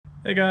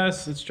Hey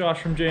guys, it's Josh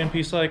from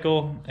J&P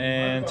Cycle,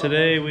 and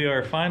today we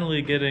are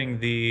finally getting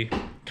the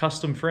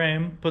custom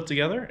frame put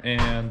together,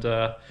 and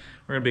we're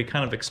going to be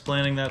kind of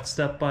explaining that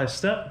step by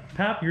step.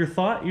 Pap, your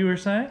thought, you were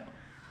saying?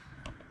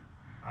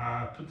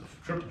 Put the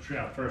triple tree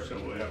out first so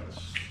we have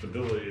the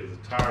stability of the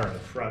tire in the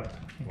front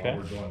while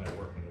we're doing that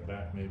work in the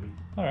back maybe.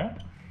 Alright.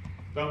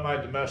 Don't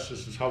mind the mess,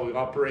 this is how we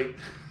operate.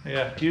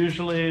 Yeah,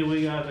 usually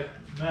we got a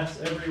mess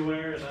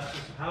everywhere, and that's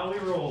just how we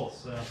roll,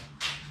 so.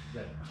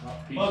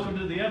 Welcome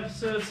to the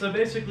episode. So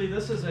basically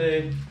this is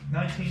a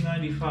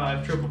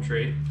 1995 triple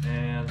tree,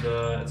 and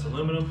it's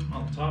aluminum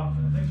on the top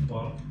and I think the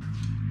bottom.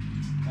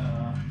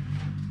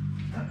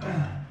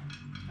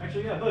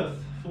 Actually, yeah, both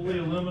fully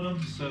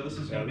aluminum. So this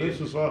is going to be. This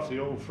is off the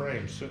old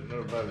frame sitting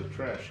there by the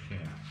trash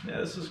can. Yeah,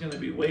 this is going to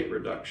be weight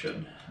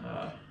reduction,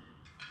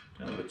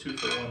 kind of a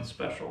 2-for-1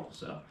 special.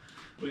 So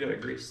we got to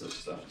grease this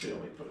stuff too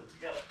when we put it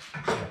together.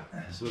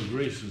 Yeah. So the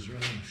grease is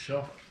running the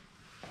shelf.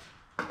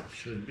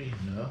 Should be,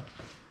 no.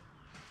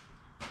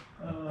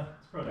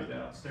 It's probably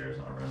downstairs.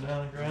 I'll run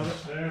down and grab it.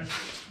 There.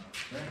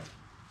 Okay.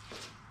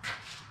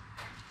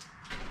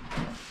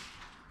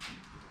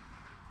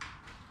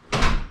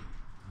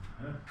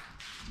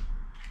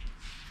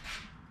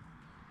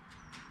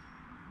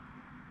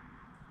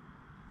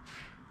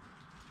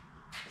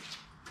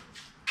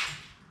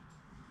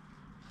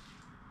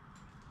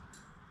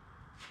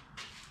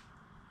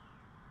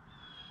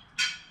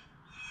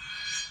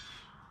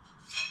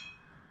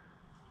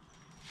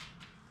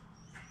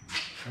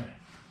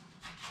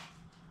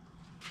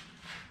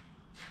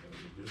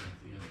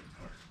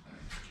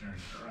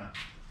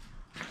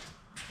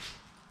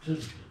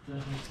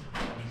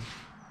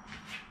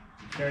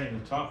 Carrying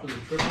the top of the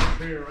triple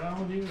tree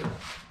around with you?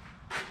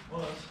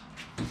 Was.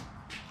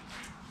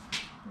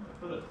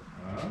 Put it.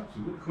 That's a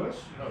good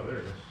question. Oh, there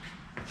it is.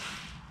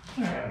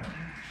 Alright.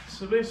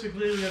 So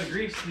basically we gotta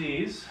grease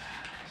these.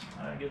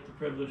 I get the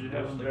privilege of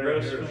having the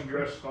gross finger.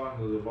 Pressed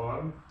onto the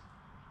bottom.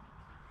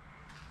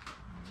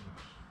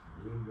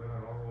 Glue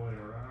that all the way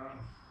around.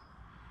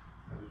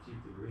 And to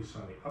keep the grease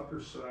on the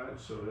upper side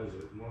so as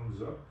it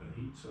warms up and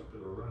heats up,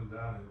 it'll run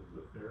down into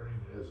the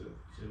bearing as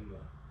it's in the.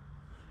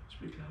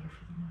 Speak louder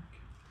for the mic.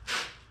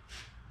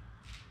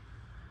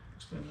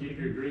 Keep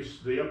your grease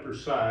to the upper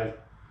side,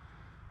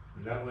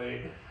 and that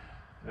way,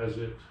 as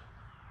you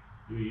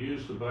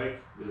use the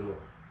bike, it'll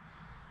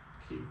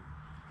keep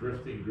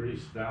drifting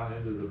grease down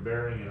into the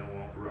bearing and it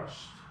won't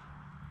rust.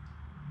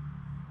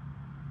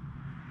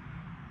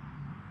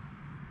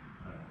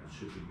 Alright, that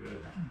should be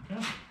good.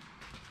 Okay.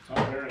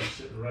 Top bearing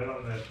sitting right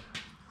on that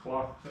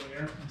cloth thing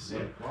there. I see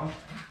it. Cloth.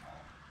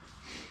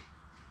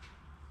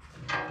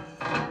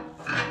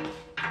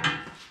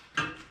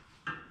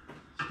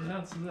 So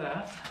that's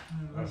that.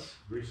 Let's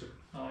grease it.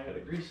 Oh, I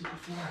gotta grease it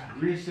before.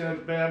 Grease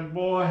that bad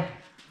boy.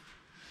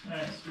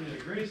 Alright, so we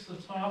gotta grease the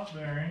top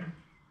bearing,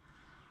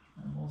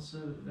 and we'll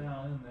set it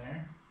down in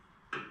there.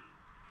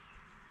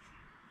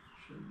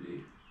 Should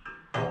be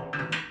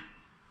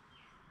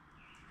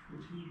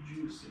pretty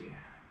juicy.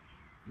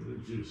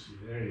 Good juicy.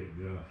 There you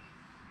go.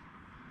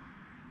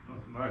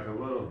 Looking like a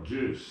little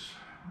juice.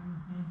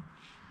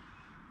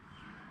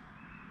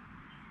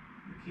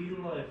 The key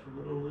to life, a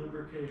little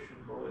lubrication,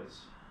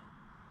 boys.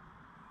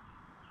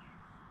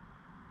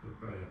 We'll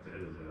probably have to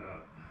edit that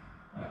out.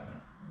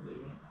 I'm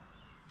leaving it.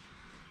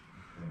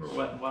 We're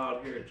wet and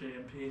wild here at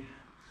J&P.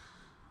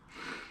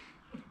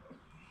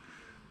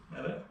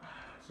 That it?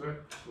 So,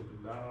 flip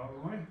it down all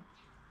the way.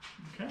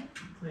 Okay.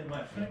 Clean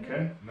my finger.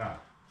 Okay, now.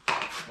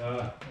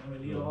 And we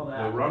need all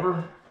that. The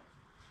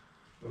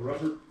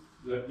rubber,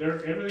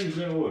 everything's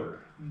in order.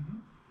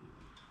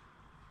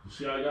 You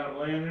see how I got them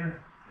laying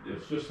there?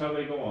 It's just how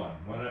they go on,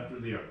 one after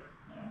the other.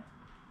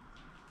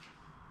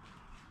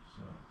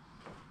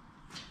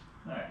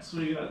 Alright, so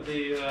we got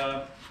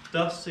the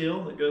dust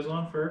seal that goes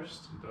on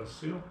first. The dust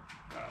seal,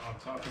 on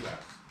top of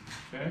that.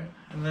 Okay.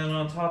 And then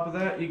on top of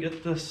that, you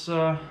get this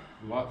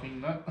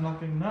Locking nut.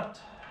 locking nut.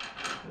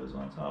 Goes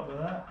on top of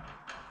that.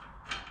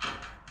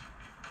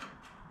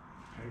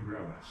 Okay,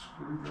 grab a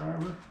screwdriver.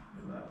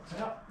 Give that a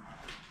tap.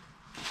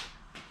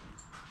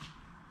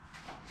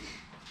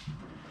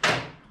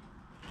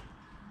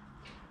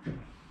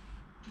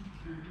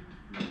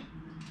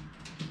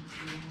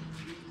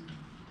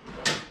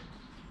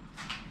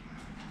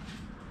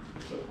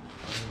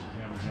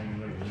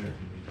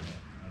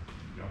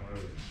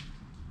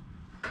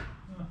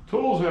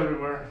 Tools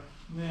everywhere.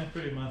 Yeah,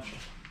 pretty much.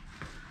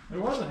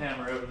 There was a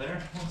hammer over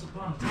there once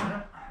upon a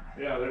time.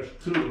 Yeah, there's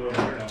two of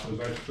them here now because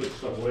I put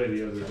stuff away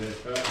the other day.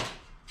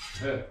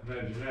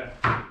 Imagine that.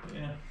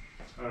 Yeah.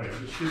 All right,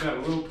 just give that a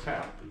little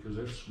tap because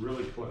it's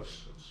really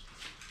close.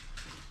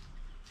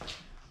 It's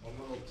one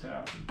little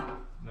tap.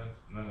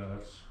 No,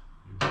 that's.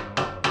 You've got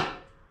all of it.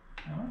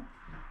 Oh,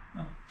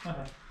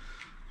 okay.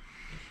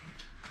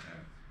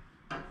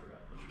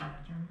 Forgot which one I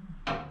turned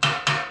on.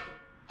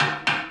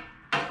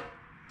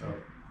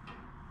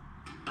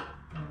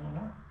 One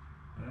more.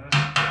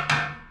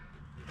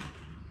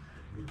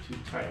 You're too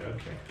tight.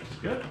 Okay, That's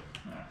good.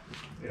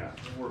 yeah,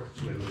 it works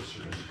its way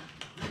looser.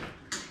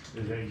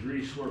 As that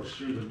grease works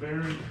through the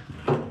bearing,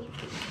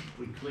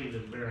 cleaned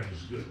and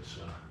bearings good,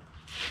 so.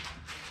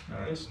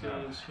 Now this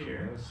goes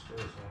here. This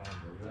goes on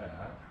to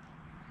that.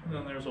 And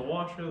then there's a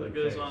washer that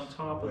goes on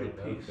top of the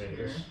piece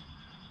here.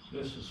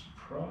 This is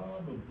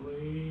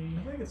probably...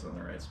 I think it's on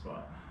the right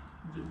spot,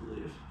 I do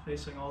believe.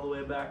 Facing all the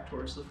way back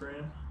towards the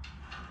frame.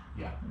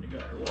 Yeah. And you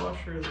got your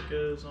washer that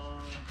goes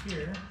on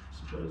here,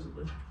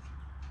 supposedly.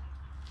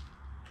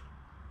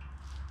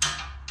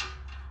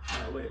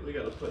 Oh wait, we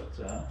gotta put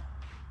this one,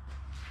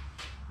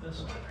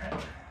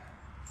 right?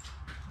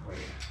 Wait.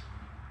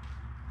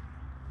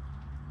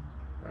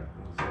 That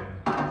goes in.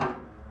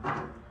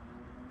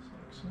 Looks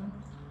like so.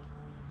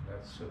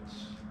 That sits.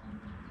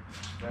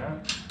 That.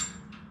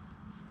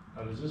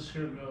 Now does this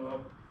here go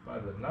up by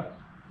the nut?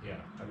 Yeah,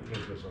 I think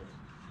it goes up.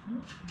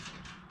 No?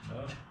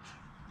 I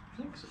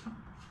think so.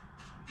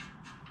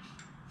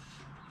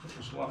 What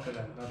was locking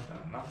that nut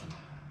down? Nothing.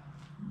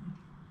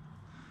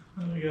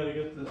 Then we gotta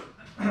get the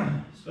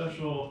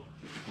special,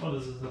 what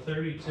is this, the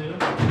 32?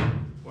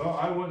 Well,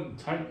 I wouldn't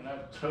tighten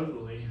that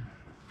totally.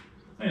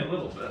 I mean, a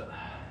little bit.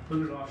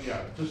 Put it on,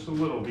 yeah, just a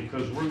little,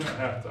 because we're gonna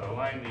have to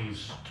align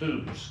these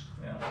tubes.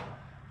 Yeah.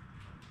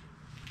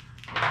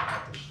 I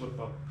have to slip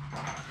up.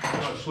 You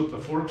want to slip the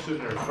forks in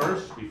there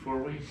first before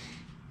we?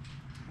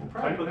 We'll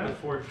probably tighten put the that?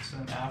 forks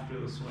in after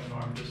the swing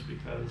arm just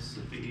because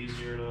it'd be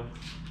easier to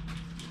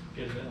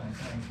get it in, I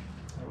think.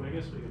 Or I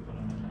guess we could put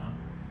them in now.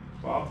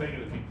 Well, I'm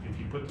thinking if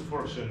you put the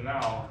forks in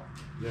now,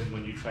 then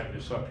when you tighten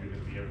this up,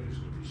 everything's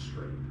gonna be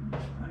straight.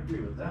 I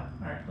agree with that.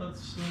 Alright,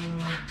 let's,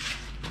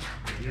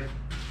 Here.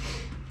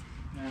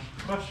 now,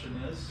 the question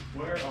is,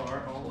 where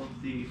are all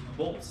of the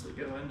bolts that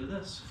go into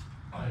this?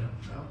 I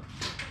don't know.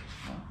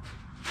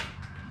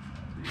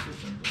 Be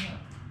different than that.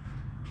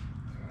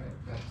 Alright,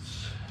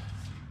 that's,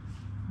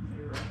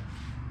 You're right.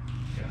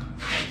 yeah,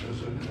 that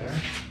goes in there.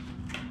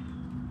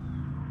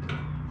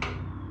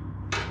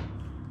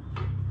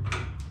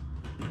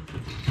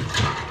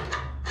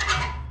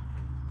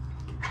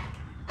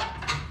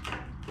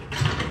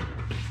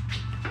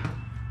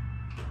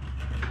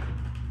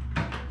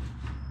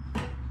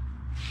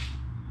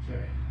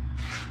 Okay.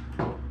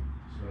 So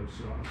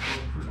it's on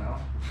for now.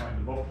 Find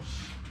the bolts.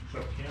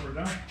 Shut the camera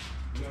down.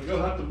 I'm gonna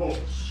go have the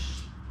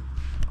bolts.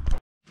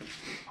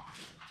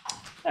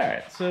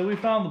 Alright, so we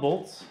found the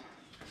bolts,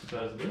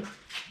 supposedly.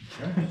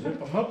 Okay, zip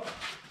them up.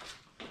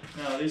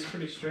 Now, are these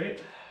pretty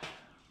straight?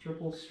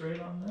 Triple straight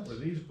on this? Are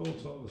these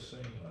bolts all the same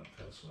length?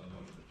 That's what I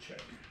wanted to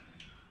check.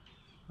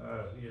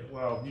 Yeah,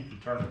 well, you can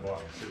turn the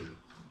bottom too.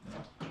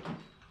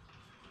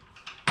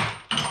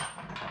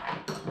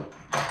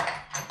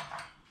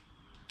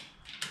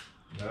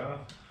 No,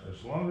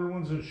 there's longer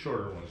ones and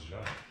shorter ones, John.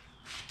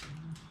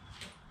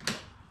 So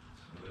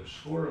there's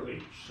 4 of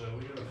each, so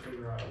we gotta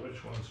figure out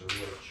which ones are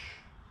which.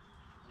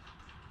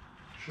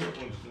 Short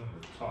one's down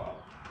the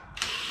top.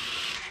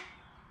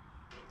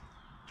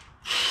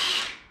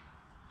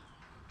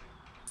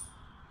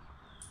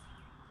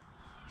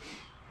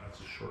 That's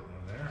a short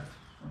one there.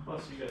 And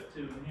plus you got 2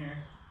 in here.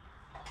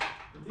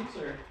 But these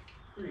are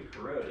pretty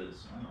corroded,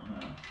 so I don't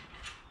know.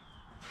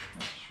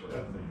 That's short.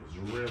 That thing is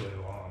really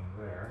long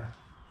there.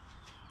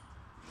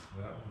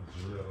 That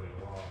one's really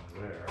long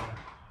there.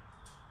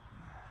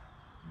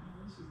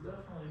 This is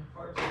definitely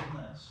parts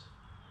of this.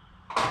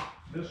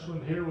 This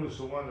one here was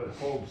the one that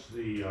holds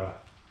the,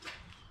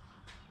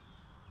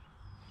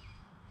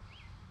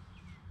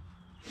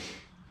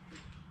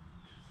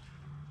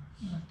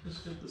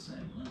 Just get the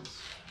same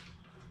lengths.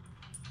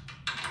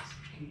 That's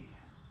the key.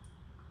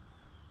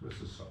 this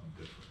is something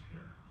different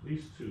here.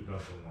 These two don't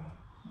belong.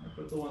 I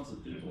put the ones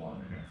that do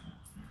belong in here.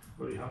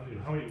 What do you, how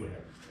many we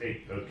have?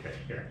 8, okay,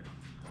 here.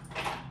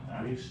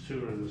 These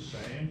 2 are the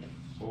same.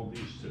 Hold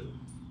these 2.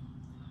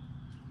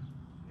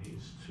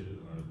 These 2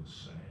 are the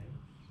same.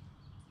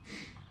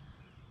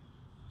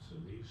 So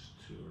these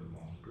 2 are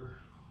longer.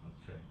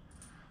 Okay.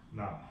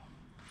 Now,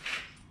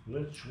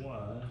 which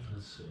one?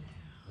 Let's see.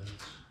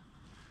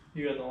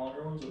 You got the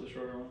longer ones or the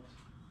shorter ones?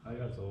 I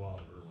got the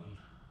longer one.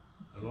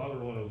 The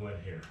longer one went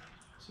here.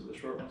 So the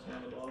short one's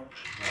on the bottom? No,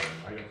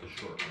 I got the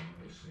short one.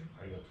 Let me see.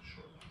 I got the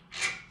short one.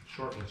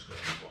 Short one's going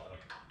to the bottom.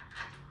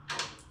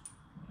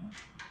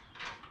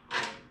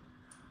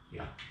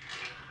 Yeah.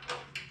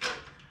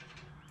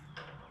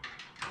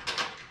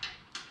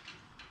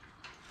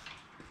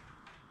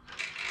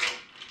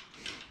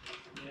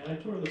 Yeah, I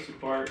tore this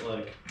apart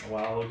like a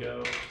while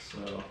ago,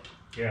 so.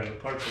 Yeah, the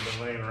parts have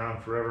been laying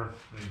around forever.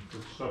 And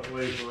the stuff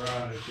lays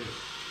around, it just.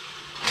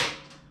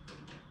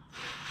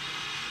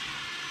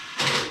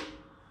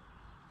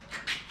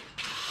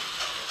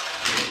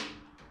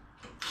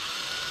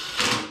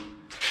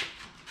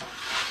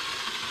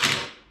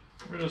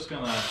 We're just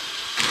gonna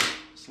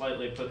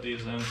slightly put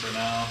these in for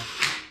now.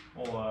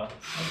 We'll I'll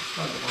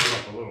try to warm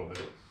up a little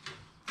bit.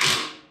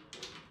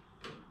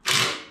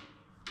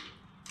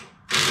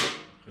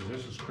 Because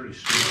this is pretty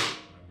straight.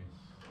 I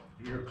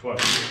mean, you're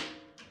close.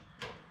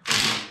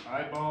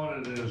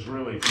 Eyeballing it is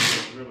really,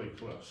 really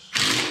close.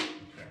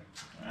 Okay.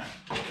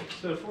 Alright,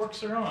 so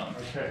forks are on.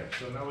 Okay,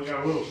 so now we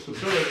got a little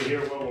stability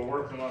here while we're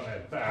working on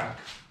that back.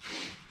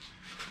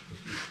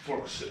 With these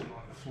fork sitting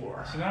on the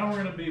floor. So now we're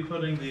going to be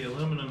putting the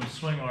aluminum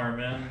swing arm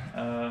in,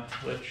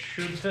 which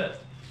should fit.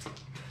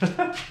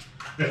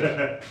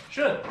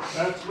 Should.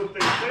 That's what they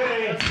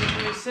say. That's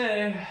what they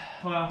say.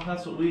 Well,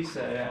 that's what we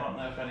say. I don't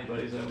know if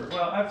anybody's ever.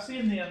 Well, I've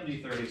seen the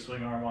MD30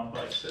 swing arm on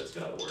bikes, so it's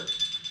got to work.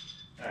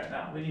 All right,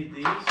 now we need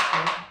these.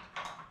 Okay?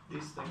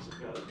 These things have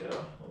got to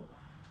go.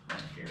 Oh, in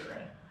here,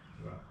 right?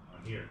 Well,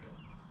 on here.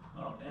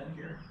 Oh, and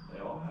here. They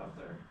all have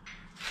their.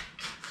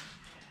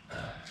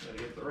 Gotta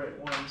get the right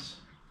ones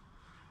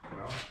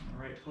Well, in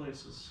the right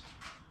places.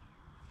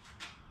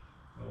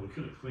 we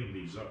could have cleaned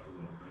these up a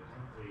little bit. Why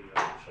don't we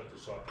shut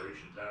this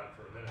operation down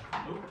for a minute?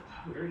 Nope,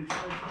 we already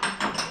tried.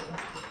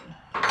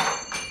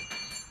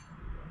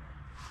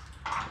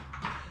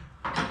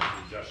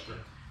 Adjuster.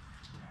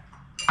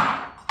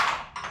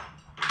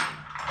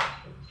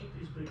 Put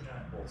these big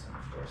giant bolts in the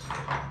floor so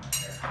they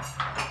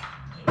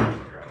don't come in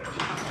here.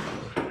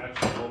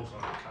 Actually bolts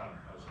on the counter,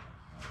 how's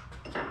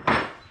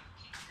it?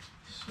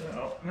 So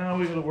now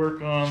we gotta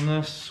work on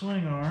this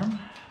swing arm.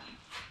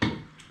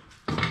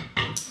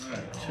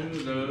 Alright, two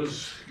of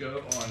those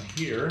go on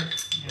here,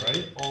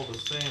 right? All the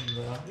same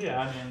though.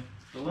 Yeah, I mean,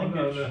 the Oh,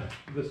 linkage. no,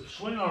 the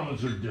swing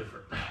arms are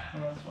different. Well,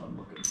 that's what I'm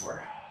looking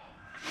for.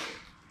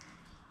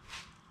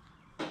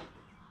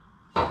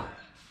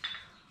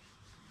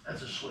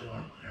 That's a swing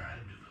arm there, I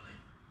do believe.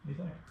 You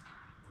think?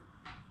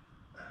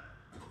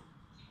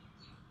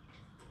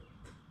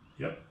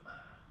 Yep,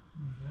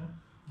 Okay.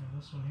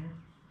 And this one here?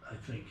 I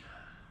think.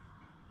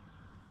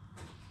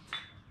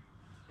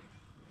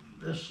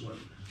 This one is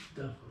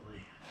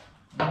definitely.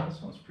 Well,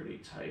 this one's pretty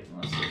tight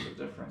unless there's a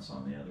difference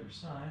on the other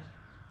side.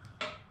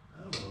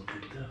 That one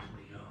could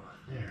definitely go on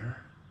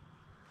there.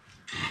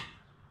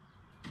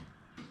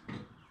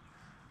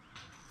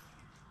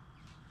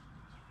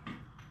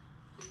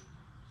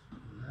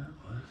 And that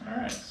one,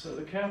 Alright, so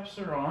the caps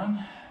are on.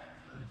 I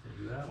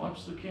think that one.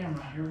 Watch the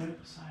camera. You're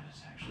right beside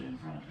it, actually in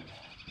front of it.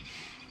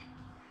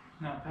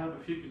 Now, Pat,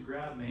 if you could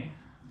grab me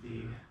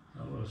the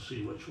I want to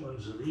see which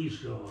ones of these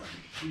go on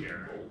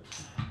here.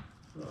 bolt.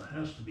 Well, it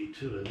has to be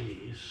two of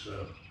these,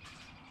 so.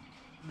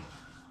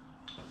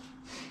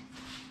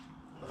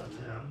 One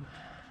of them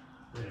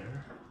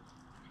there.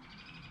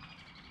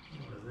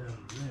 One of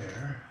them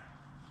there.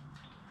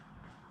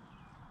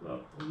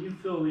 Well, when you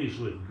fill these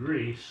with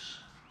grease,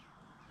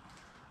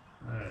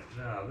 alright,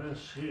 now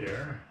this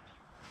here,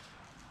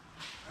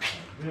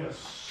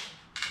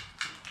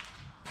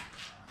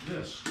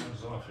 this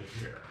comes off of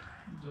here.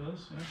 It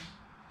does, yes.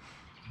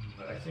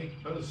 But I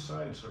think both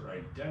sides are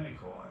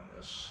identical on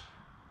this,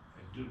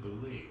 I do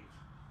believe.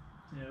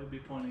 Yeah, it would be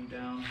pointing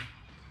down.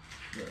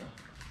 The,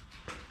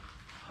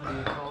 how do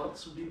you call it?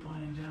 This would be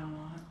pointing down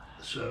on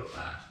it. So,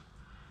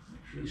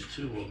 these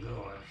two will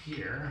go on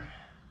here.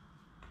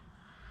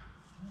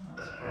 Oh,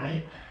 that's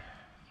Alright.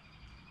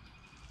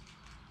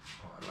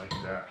 Oh, I like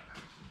that.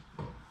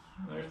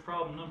 There's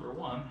problem number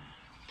one.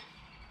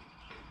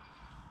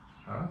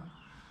 Huh?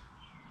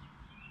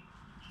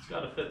 It's got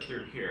to fit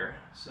through here.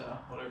 So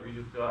whatever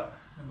you've got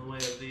in the way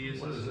of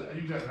these. What is that?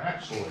 You got an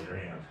axle in your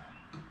hand.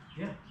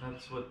 Yeah,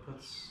 that's what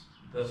puts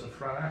That's the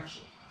front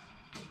axle.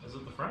 Is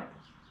it the front?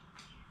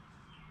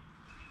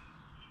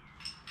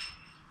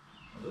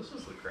 Well, this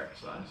is the correct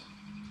size.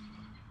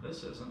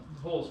 This isn't.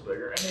 The hole's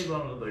bigger. I need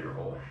one with a bigger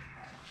hole.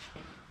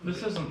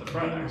 This isn't the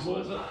front axle,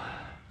 is it?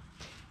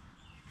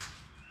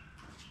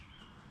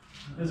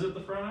 Is it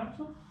the front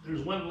axle?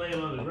 There's one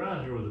laying on the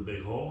ground here with a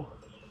big hole.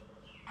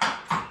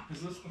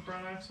 Is this the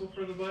front axle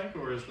for the bike,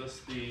 or is this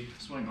the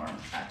swing arm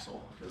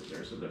axle? Because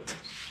there's a difference.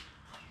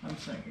 I'm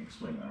thinking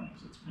swing arm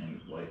because it's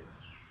painted white.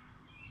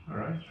 All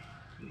right.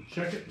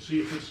 Check it and see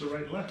if it's the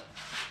right way.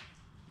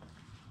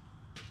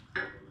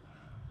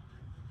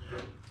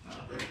 It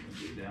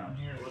would be down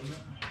here, wouldn't it?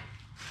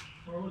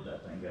 Where would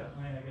that thing go?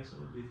 I mean, I guess it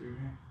would be through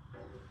here.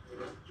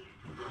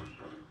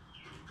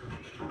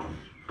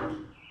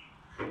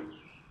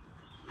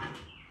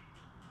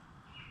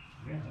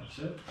 Yeah, that's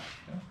it.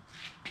 Okay.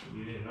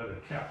 You need another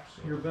cap.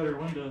 So. You're a better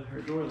window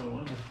or door than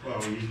window.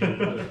 Well, you need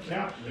another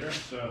cap there,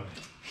 so.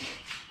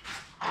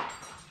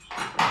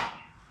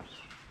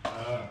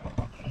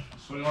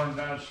 Swing arm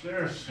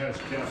downstairs has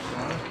caps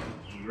on it.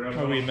 You grab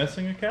Are we one.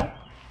 missing a cap?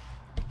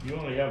 You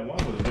only have one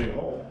with a big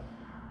hole.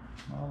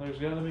 Well, there's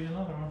got to be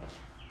another one.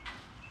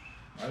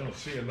 I don't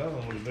see another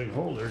one with a big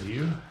hole there, do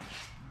you? Is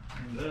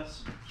And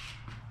this.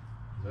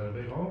 that a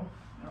big hole?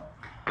 No.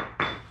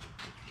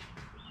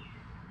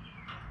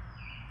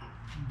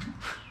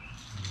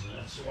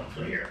 That's the one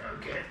for here,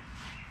 okay.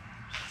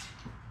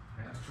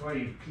 That's why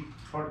you keep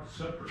parts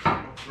separate. You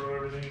don't throw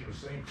everything in the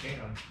same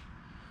can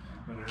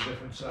when they're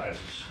different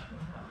sizes.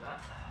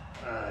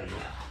 Yeah,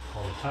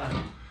 all the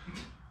time.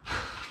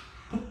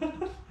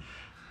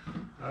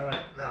 All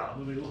right, now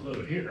let me look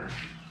over here.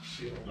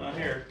 See what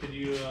Here, could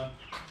you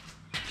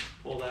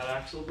pull that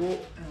axle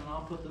bolt and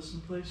I'll put this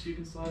in place so you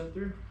can slide it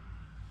through?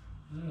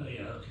 Oh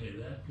yeah, okay,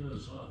 that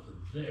goes off of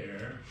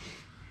there.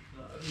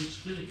 These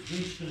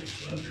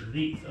fittings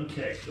underneath.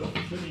 Okay, so the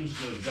fittings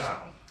go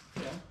down.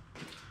 Yeah.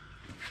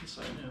 Yes,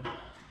 I knew.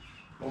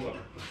 Hold up.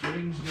 The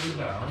fittings go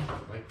down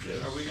like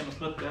this. Are we gonna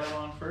put that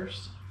on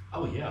first?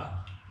 Oh, yeah.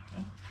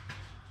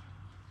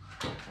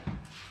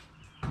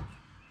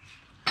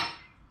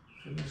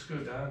 Fittings go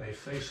down, they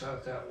face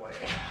out that way.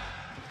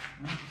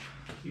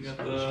 You got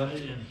Goes the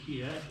right in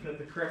here. got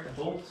the correct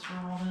bolts for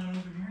all that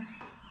over here.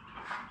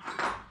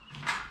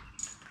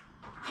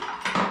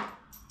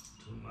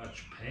 Too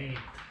much paint.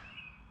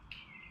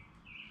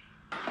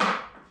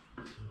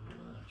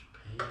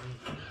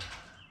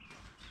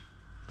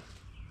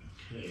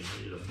 Okay,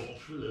 need a bolt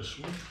for this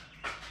one.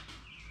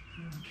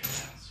 Okay,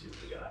 let's see what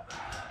we got.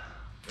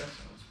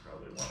 Guessing it's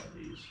probably one of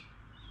these.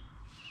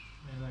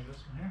 Maybe like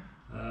this one here?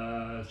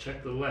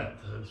 Check the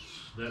length.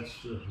 That's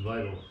the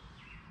vital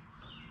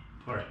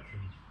part.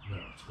 No,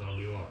 it's gonna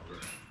be longer.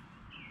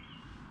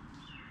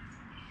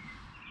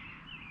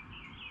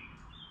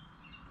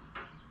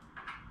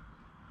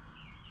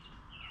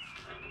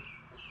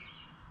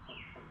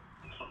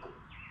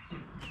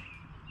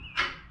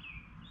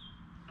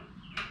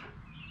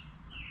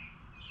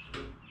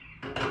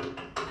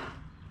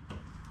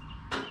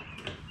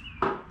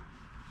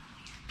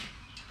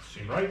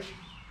 Seem right?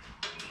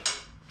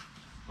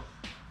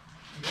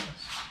 Yes.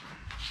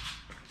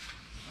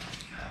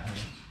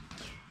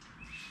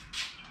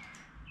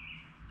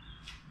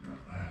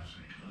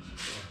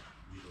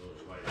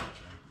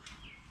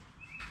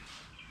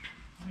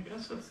 I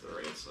guess that's the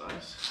right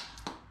size.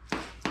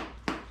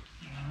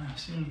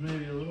 Seems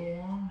maybe a little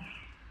long.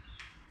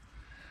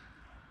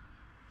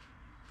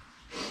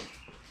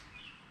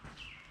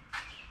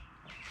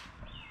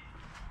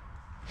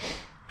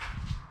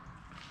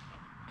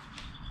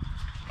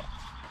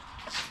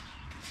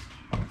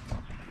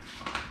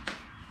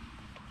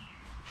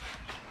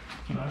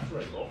 That's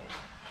right, Bolt.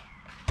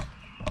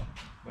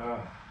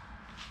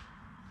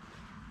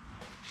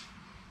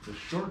 The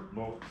short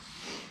bolts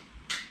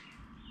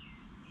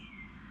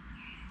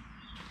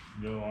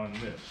go on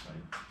this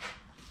side.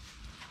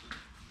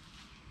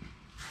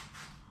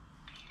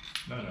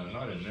 No,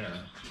 not in there.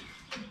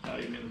 Oh,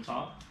 you mean the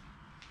top?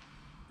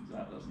 'Cause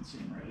that doesn't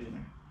seem right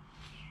either.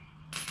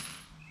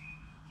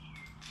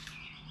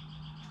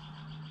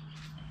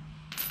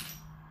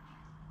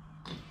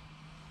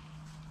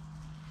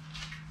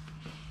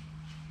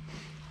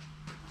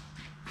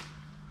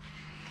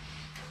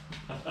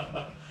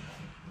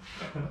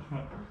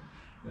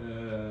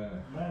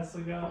 That's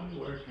the guy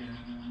working.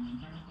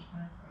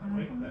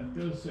 Wait, that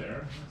goes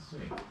there. Let's see.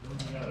 What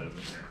do we got over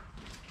there?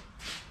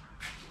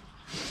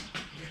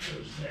 It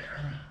goes there.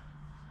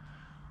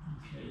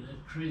 Okay, that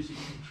crazy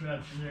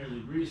contraption there, the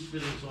grease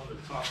fittings on the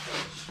top of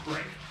the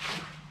spring.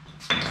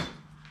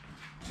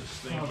 This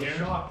thing Oh, the here.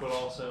 shock would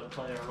also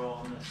play a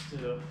role in this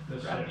too.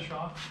 This Grab the here.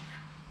 shock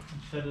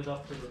and fit it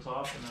up to the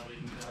top, and then we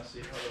can kind of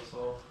see how this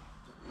all.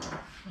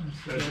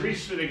 The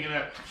grease fitting in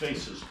that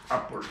faces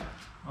upward.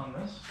 On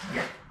this?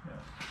 Yeah.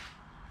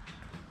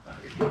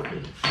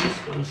 This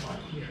goes on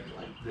here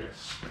like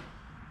this.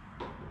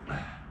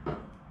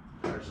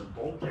 There's a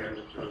bolt there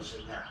that goes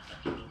in that.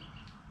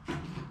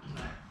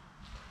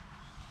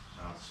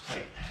 Now it's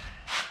tight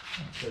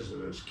because of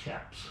those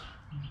caps.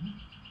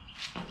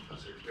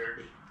 Because they're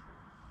dirty.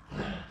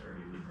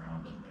 Dirty, we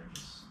ground them. They're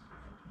just.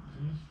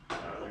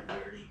 Now they're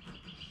dirty.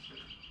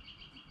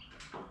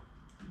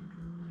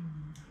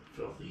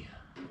 Filthy.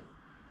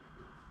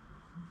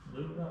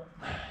 Lube it up.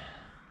 I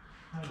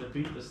had to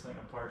beat this thing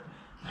apart.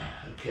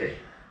 Okay.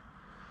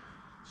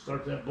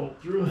 Start that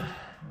bolt through. Which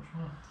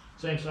one?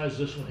 Same size as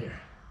this one here.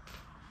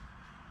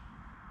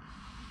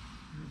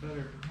 You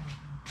better.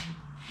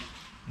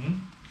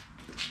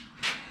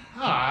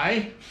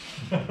 Hi.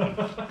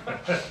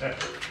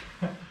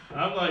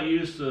 I'm not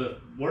used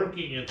to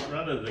working in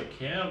front of the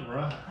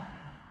camera.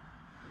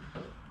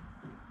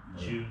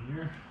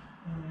 Junior.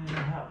 And you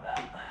have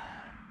that.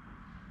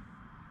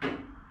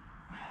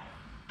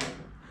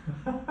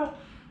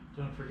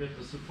 Don't forget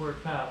to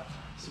support Pat.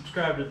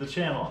 Subscribe to the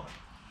channel.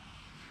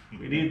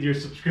 We need your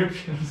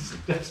subscriptions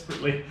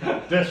desperately.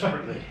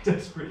 Desperately.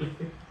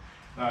 Desperately.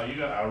 Now you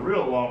got a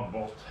real long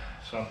bolt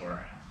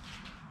somewhere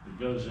that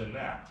goes in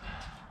that.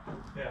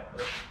 Yeah.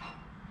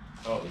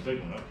 Oh, the big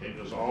one. Okay,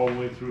 goes all the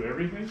way through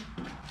everything.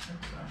 I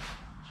think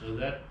so. So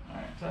that.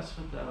 Alright, let's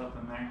put that up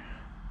in there.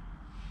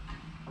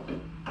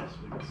 So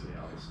we can see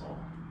how this all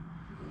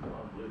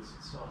glues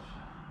and stuff.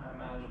 I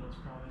imagine it's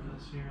probably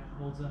this here that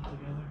holds that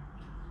together.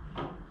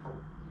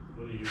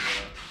 What are you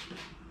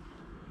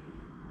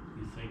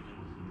thinking?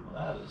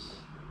 Well, that is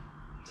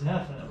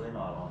definitely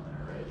not on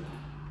there, right?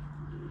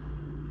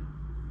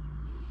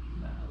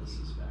 No, this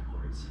is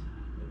backwards.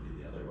 It'd be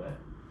the other way.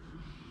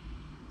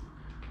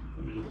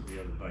 Let me look at the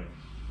other bike.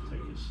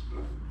 Take his.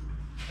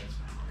 That's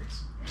backwards.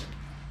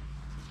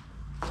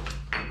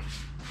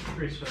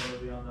 Grease film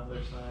would be on the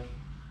other side.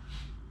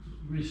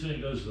 Grease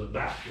fitting goes to the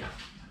back. Yeah.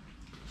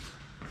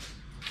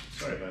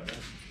 Sorry about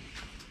that.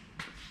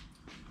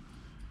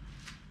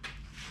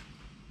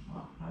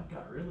 Wow, that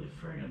got really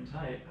friggin'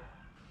 tight.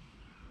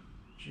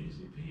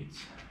 Cheesy Pete's.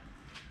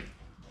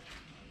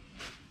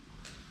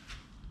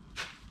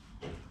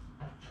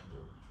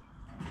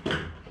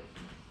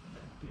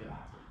 Yeah.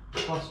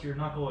 bust your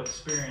knuckle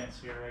experience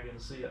here. I can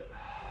see it.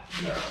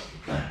 Yeah.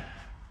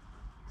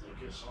 Take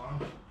this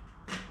on.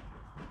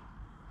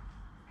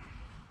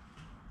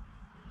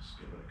 Just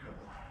give it a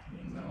couple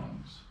ding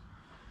dongs.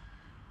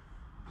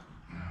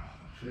 Now,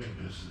 the thing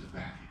goes to the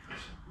back. It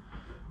goes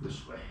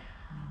this way.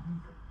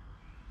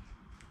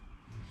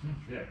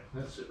 Yeah,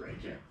 that's it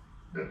right there.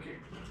 Okay,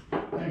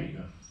 there you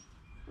go.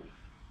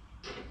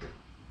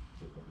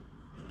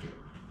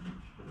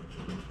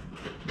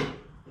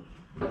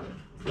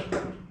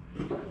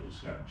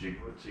 Just got to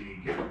jiggle it till you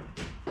get it.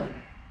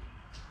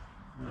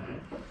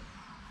 Alright.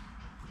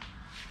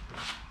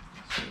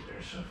 That's good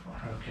there so far.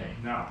 Okay,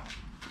 now.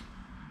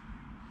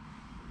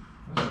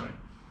 That's right.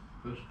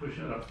 Let's push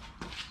it up.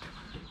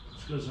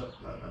 This goes up.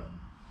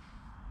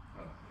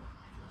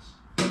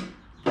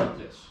 Like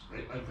this.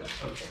 Right like that.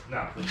 Okay,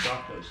 now the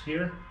top goes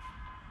here.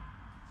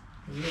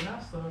 It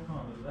has to hook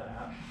onto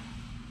that.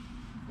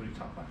 What are you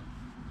talking about?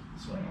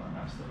 The swing arm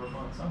has to hook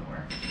on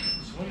somewhere.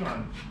 The swing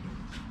arm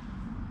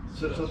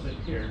sits up in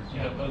here. You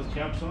got both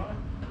caps on?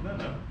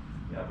 No.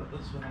 Yeah, but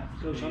this one has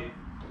to Goes be up.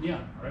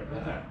 Yeah, right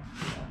like that.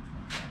 Yeah.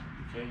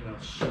 Okay, now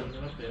swing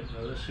it up in.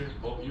 Now this here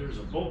bolt, here's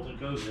a bolt that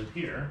goes in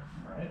here.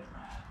 Right.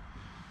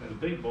 And the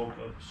big bolt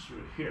goes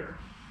through here.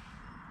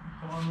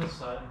 Come on this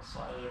side and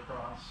slide it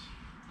across.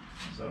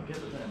 So get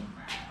it in.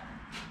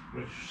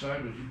 Which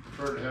side would you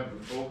prefer to have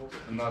the bolt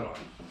and nut on?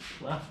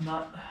 Left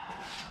nut.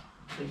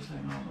 Big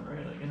thing on the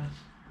right, I guess.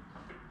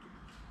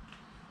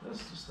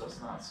 This just does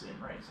not seem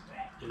right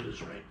to me. It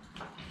is right.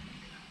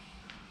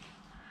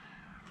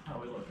 How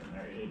are we looking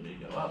there? You need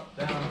to go up,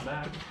 down, and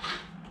back.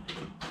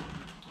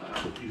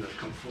 You gotta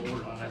come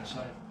forward on that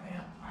side.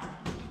 Yeah.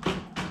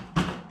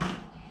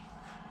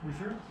 We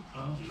through?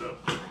 Oh, no.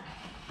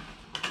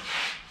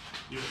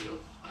 Here we go.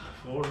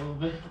 Forward a little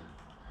bit.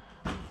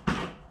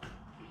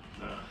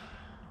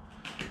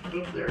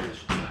 Oh, there it is.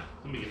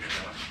 Let me get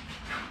that one.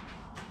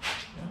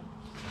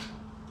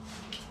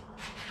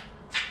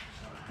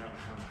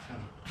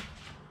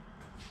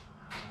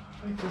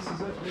 I think this is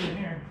it right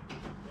here.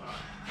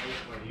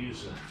 I want to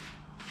use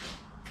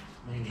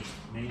a maniac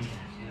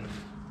here.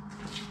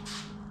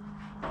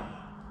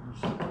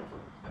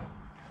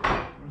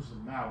 Where's the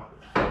mallet?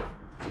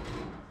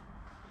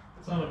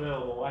 It's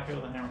unavailable. Whack it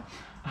with a hammer.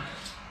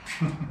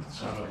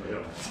 It's not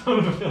available. It's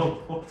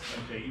unavailable.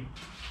 Okay,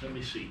 let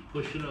me see.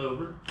 Push it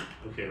over.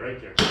 Okay, right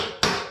there.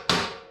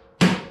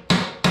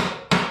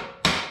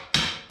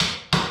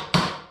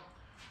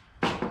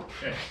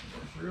 Okay. Go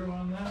through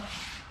on that.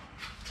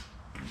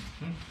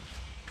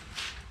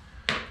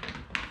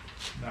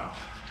 Now,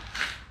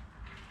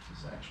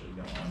 Does this actually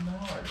go on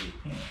now, or do you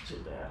paint it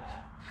too bad?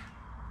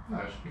 no,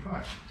 it should be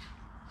fine.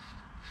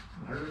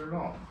 Doesn't hurt it at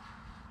all.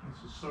 Once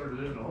it's started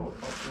in the hole, it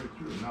pops right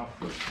through. Now,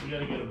 we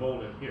gotta get a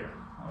bolt in here.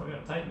 Oh, we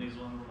gotta tighten these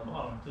ones on the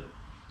bottom too.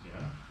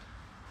 Yeah.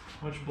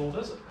 Which bolt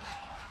is it?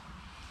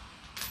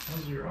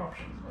 Those are your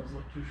options. Those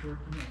look too short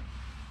to me.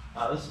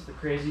 This is the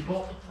crazy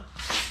bolt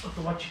with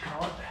the what you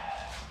call it.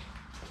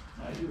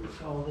 I do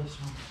recall this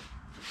one.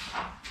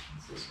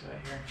 It's this guy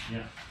here.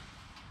 Yeah.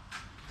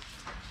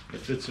 It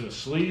fits in a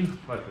sleeve,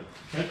 like a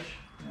catch.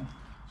 Yeah.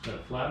 It's got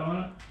a flat on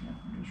it. Yeah,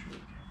 I'm gonna show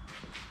you.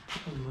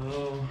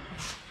 Hello.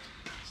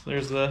 So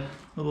there's the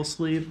little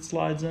sleeve that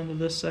slides into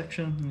this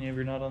section, and you have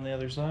your nut on the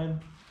other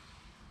side.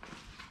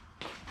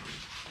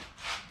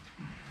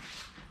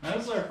 Now,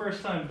 this is our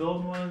first time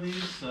building one of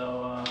these,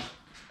 so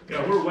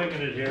Yeah, we're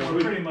winging it here.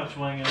 we're pretty much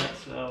winging it.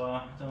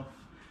 So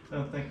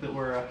don't think that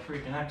we're a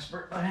freaking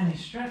expert by any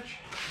stretch.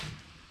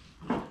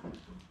 No,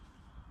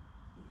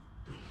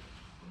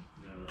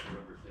 the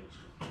rubber thing's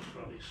gonna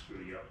probably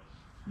screw you up.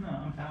 No,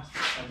 I'm past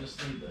it. I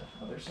just need the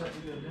other side to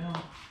go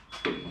down.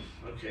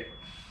 Okay.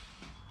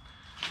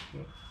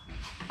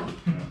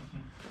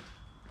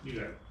 You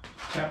got to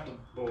tap the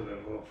bolt in a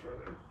little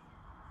further.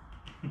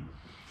 I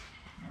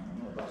don't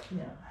know about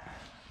that.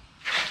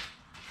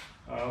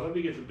 Let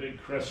me get the big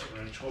crescent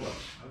wrench. Hold on.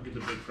 I'll get the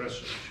big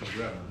crescent wrench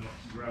and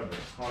grab the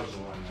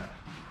hosel on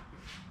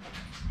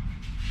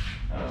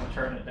that.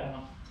 Turn it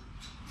down.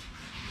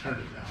 Turn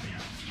it down,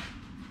 yeah.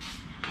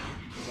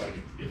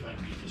 If I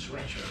can get this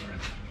wrench over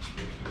it.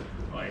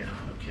 Oh yeah,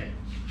 okay.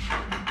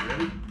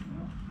 Ready?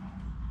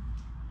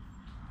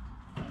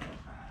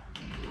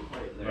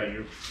 Right there. Right,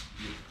 you're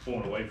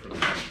pulling away from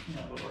that.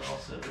 Yeah, but we're all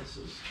set. This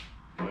is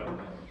Well,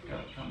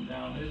 got to come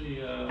down.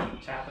 Maybe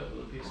tap it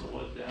with a piece of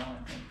wood down.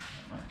 I think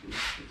that might be the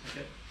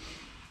ticket.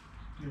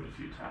 Give it a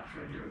few taps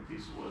right here with a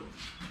piece of wood.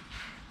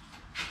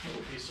 A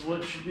little piece of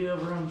wood should be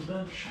over on the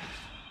bench.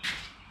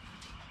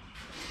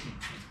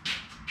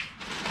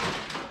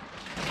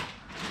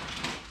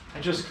 I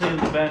just cleaned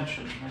the bench,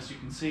 and as you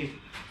can see,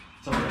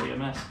 it's already a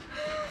mess.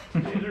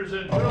 there's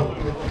that drill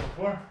we were looking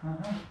for.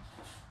 Uh-huh.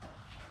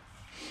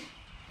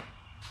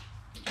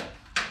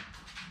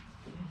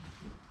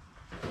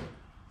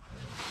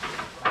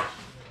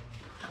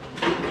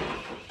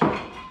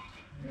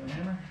 You got a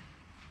hammer?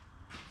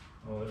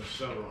 Oh, there's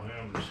several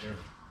hammers here.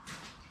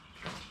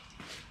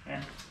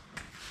 Here.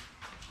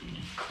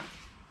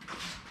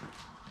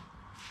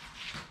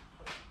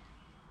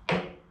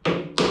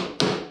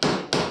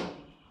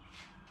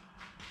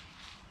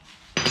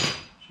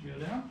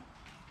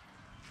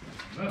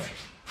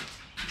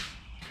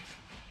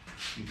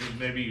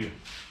 maybe you,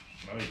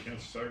 well, you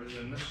can't start it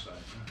in this side.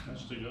 It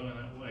has to go in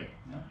that way.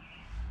 Yeah.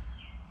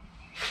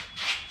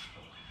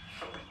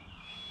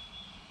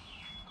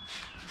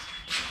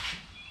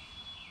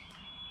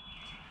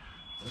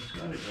 It's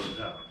gotta go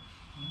down.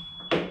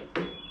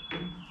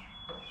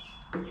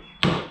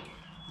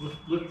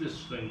 Lift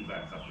this thing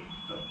back up.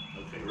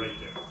 Okay, right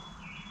there.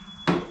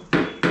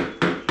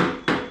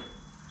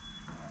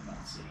 I'm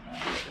not seeing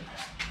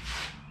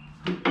that.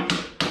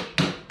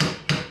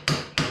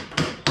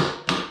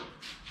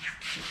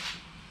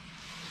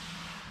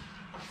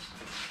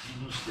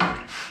 Almost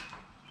there.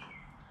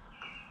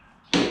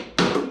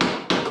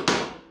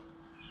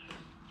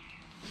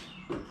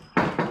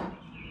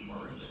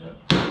 More in the hip.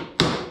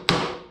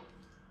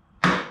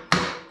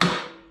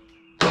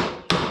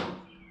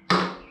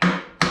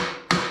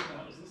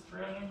 Now, is this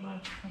thread in my?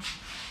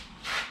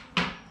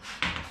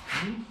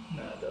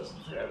 No, it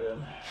doesn't thread in.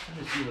 Let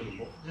me see what the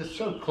bolt. It's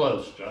so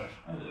close, Josh.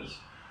 It is.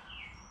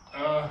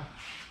 How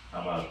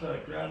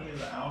about grab me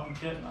the Allen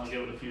kit and I'll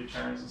give it a few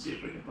turns and see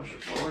if we can push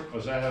it forward.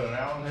 Does that have an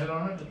Allen head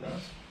on it? It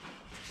does.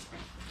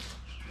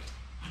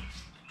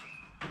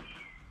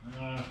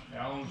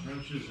 Allen's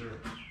wrenches are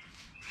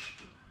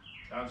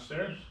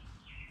downstairs?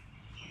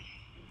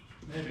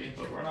 Maybe,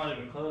 but we're not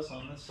even close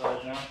on this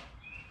side now.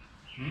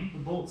 The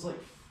bolt's like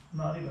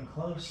not even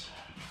close.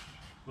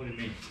 What do you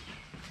mean?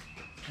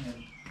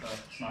 And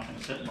it's not going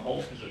to fit in the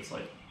hole because it's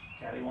like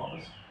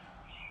cattywampus.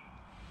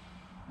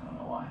 I don't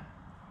know why.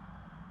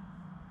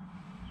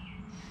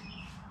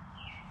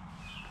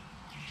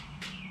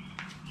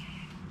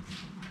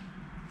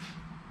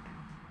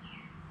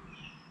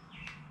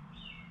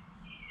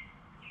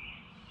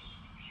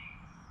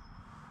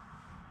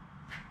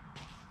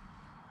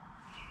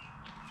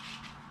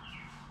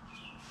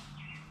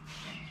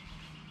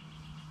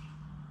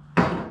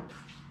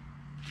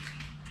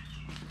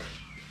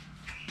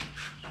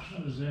 How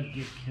does that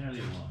get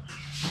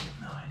cattywampus?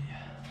 No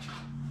idea.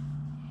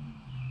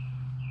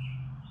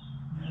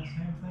 Yeah,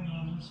 same thing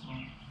on this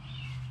one.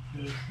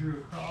 Goes through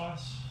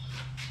across.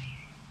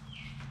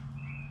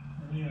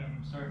 And yeah,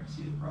 I'm starting to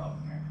see the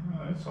problem here.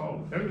 No, it's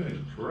all,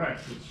 everything's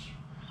correct, it's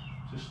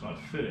just not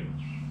fitting.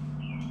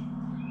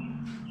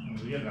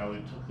 And again, now we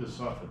took this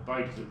off a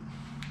bike that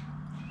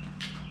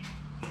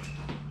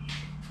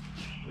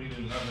we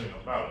knew nothing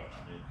about it.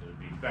 I mean, it could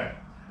be bent.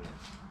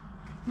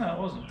 No, it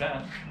wasn't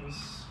bent. It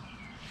was.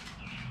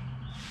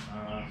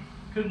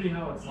 Could be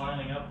how it's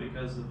lining up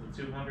because of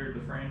the 200, the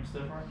frame's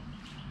different.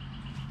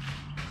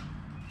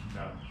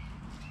 No.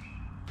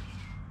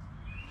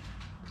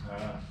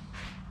 Yeah,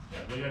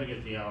 we gotta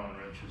get the Allen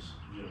wrenches,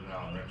 get an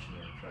Allen wrench in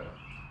there and try to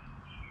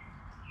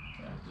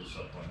put this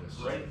up on this.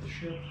 Right the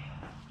ship.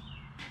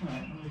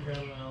 Alright, let me grab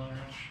an Allen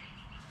wrench.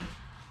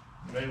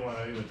 You may want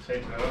to even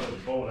take that other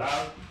bolt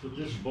out, put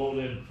this bolt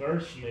in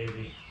first,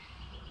 maybe.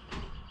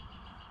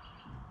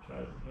 Try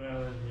to,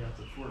 well, then you have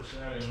to force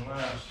that in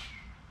last.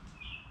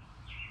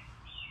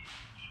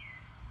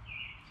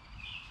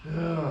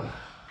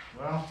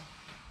 Well,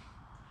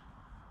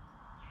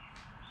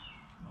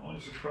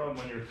 always a problem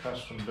when you're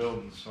custom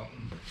building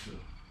something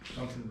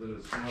that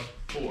it's not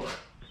for.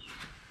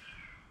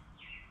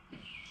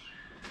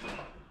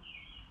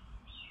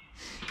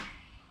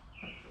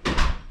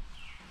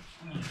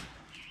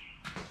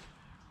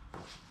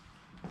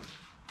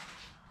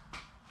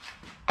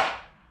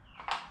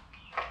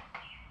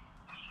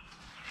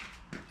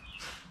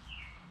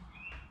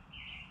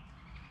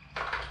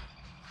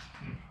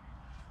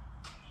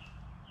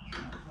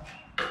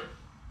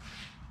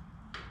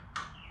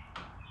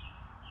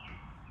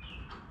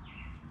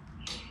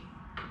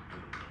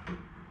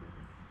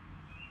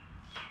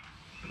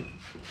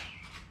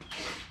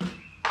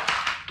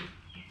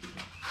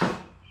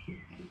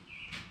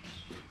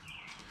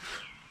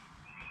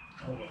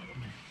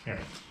 Here,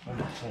 hold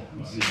on.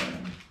 Let's see if I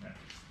can-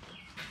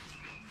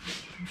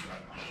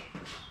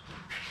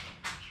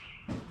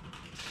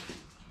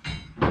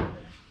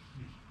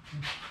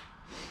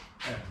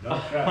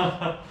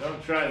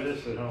 Don't try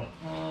this at home.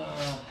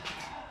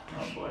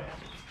 oh boy.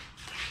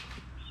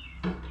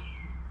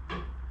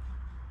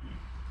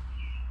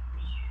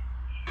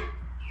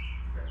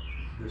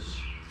 This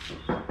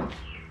thing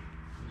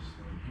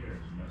here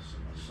is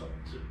messing us up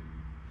too.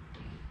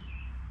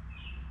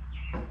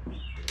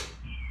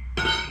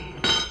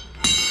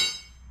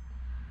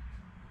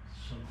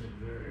 Something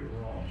very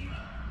wrong.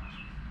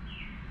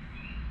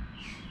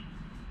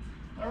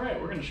 All right,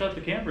 we're gonna shut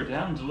the camper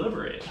down and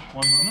deliberate.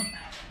 One moment.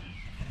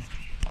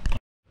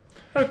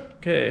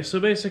 Okay, so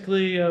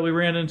basically we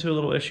ran into a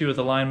little issue with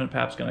alignment.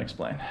 Pap's gonna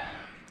explain.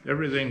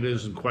 Everything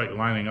isn't quite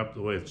lining up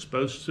the way it's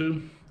supposed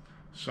to.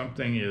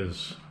 Something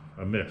is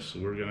amiss. So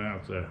we're gonna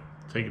have to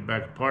take it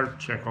back apart,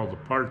 check all the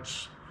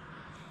parts,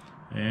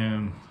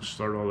 and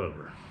start all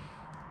over.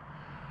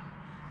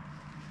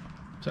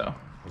 So,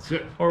 That's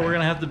it. or we're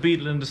gonna have to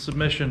beat it into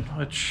submission,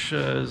 which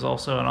is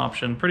also an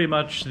option. Pretty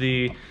much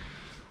the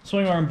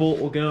swing arm bolt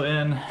will go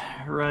in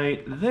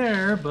right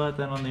there, but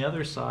then on the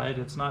other side,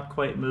 it's not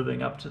quite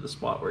moving up to the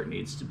spot where it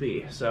needs to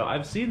be. So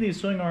I've seen these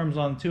swing arms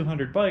on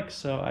 200 bikes,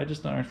 so I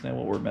just don't understand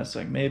what we're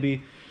missing.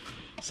 Maybe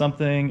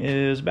something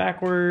is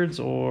backwards,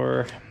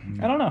 or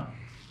I don't know.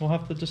 We'll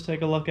have to just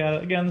take a look at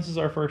it. Again, this is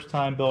our first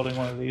time building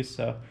one of these,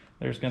 so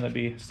there's going to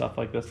be stuff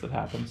like this that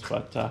happens,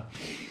 but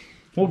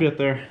we'll get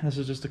there. This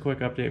is just a quick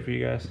update for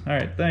you guys. All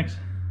right, thanks.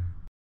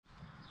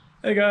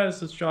 Hey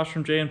guys, it's Josh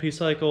from J&P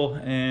Cycle,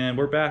 and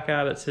we're back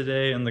at it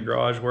today in the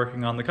garage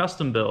working on the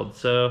custom build.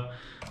 So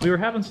we were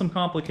having some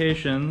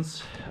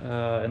complications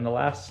in the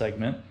last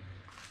segment,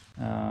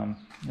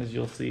 as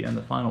you'll see in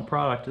the final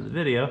product of the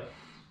video,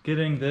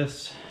 getting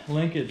this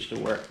linkage to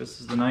work.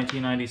 This is the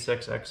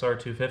 1996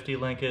 XR250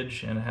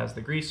 linkage, and it has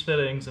the grease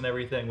fittings and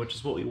everything, which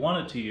is what we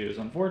wanted to use.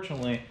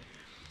 Unfortunately,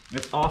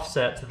 it's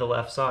offset to the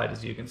left side,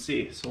 as you can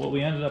see. So what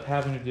we ended up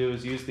having to do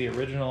is use the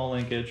original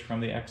linkage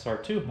from the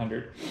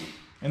XR200.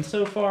 And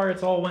so far,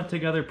 it's all went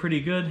together pretty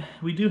good.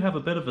 We do have a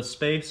bit of a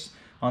space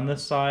on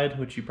this side,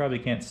 which you probably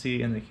can't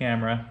see in the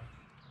camera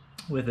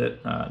with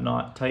it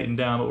not tightened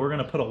down, but we're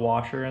gonna put a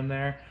washer in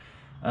there,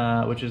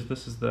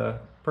 this is the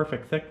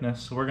perfect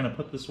thickness. So we're gonna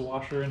put this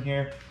washer in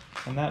here,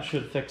 and that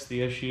should fix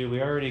the issue.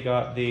 We already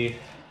got the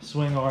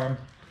swing arm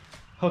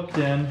hooked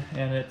in,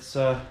 and it's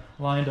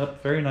lined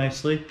up very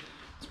nicely.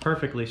 It's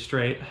perfectly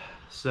straight.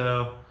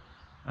 So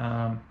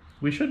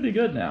we should be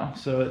good now.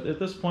 So at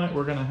this point,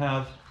 we're gonna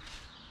have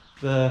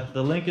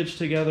the linkage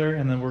together,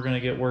 and then we're going to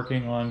get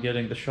working on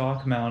getting the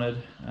shock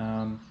mounted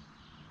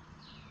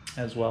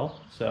as well.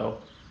 So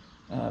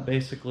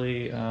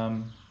basically,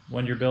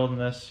 when you're building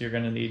this, you're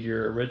going to need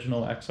your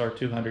original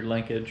XR200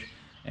 linkage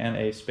and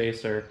a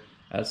spacer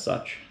as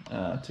such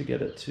to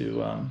get it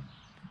to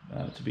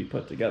be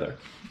put together.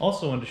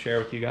 Also wanted to share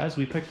with you guys,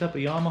 we picked up a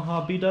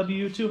Yamaha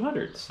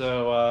BW200.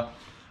 So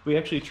we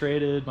actually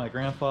traded my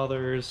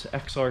grandfather's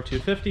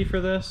XR250 for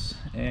this,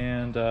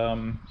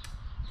 and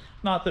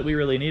not that we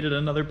really needed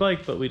another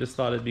bike, but we just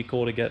thought it'd be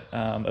cool to get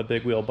a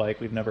big wheel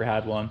bike. We've never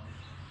had one.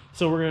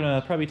 So we're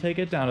gonna probably take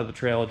it down to the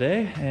trail a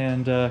day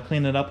and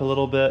clean it up a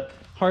little bit.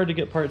 Hard to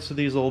get parts of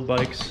these old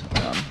bikes.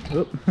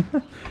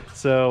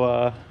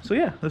 So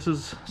yeah, this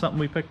is something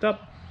we picked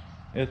up.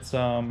 It's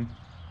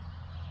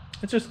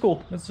just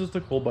cool. It's just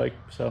a cool bike.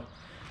 So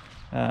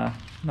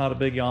not a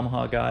big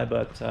Yamaha guy,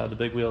 but the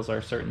big wheels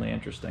are certainly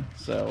interesting.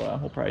 So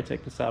we'll probably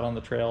take this out on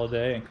the trail a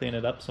day and clean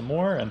it up some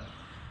more, and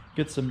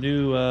get some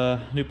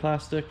new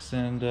plastics,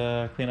 and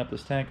clean up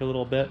this tank a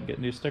little bit and get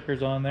new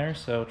stickers on there.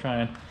 So try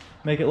and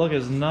make it look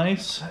as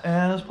nice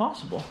as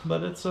possible.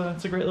 But it's a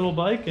great little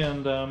bike,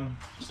 and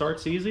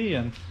starts easy,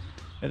 and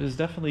it is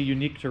definitely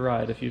unique to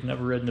ride. If you've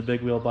never ridden a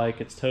big wheel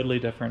bike, it's totally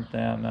different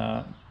than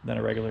a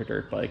regular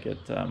dirt bike. It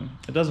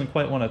doesn't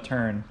quite want to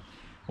turn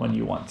when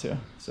you want to.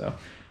 So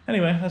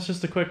anyway, that's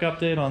just a quick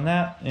update on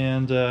that.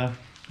 And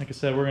like I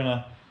said, we're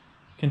gonna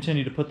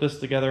continue to put this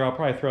together. I'll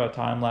probably throw a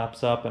time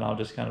lapse up, and I'll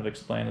just kind of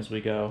explain as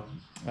we go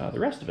the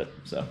rest of it.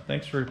 So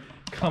thanks for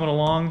coming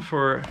along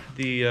for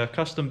the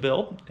custom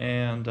build,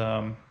 and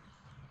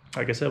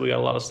like I said, we got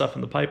a lot of stuff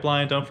in the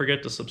pipeline. Don't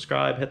forget to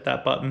subscribe, hit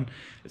that button.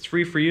 It's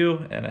free for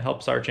you, and it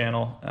helps our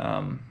channel,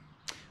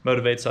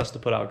 motivates us to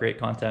put out great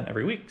content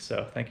every week.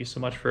 So thank you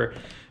so much for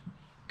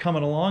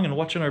coming along and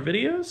watching our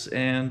videos,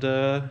 and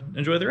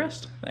enjoy the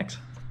rest. Thanks.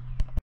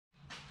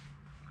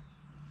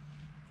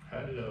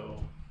 Hello.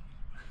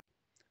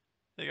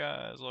 Hey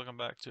guys, welcome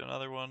back to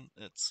another one.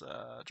 It's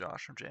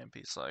Josh from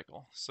J&P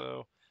Cycle.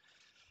 So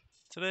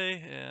today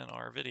in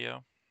our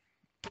video,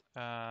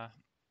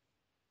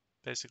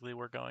 basically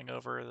we're going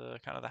over the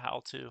kind of the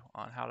how-to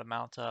on how to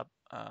mount up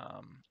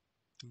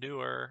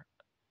newer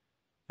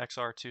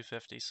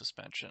XR250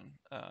 suspension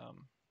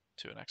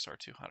to an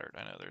XR200.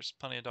 I know there's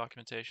plenty of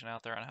documentation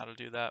out there on how to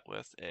do that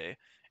with a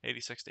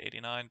 86 to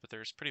 89, but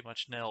there's pretty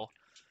much nil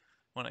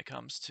when it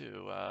comes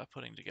to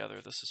putting together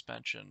the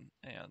suspension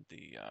and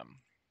the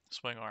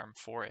swing arm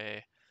for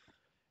a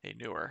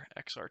newer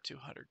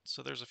XR200.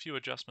 So there's a few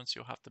adjustments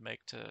you'll have to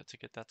make to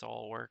get that to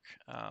all work.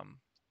 A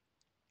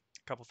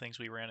couple things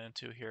we ran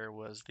into here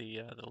was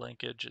the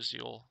linkage, as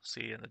you'll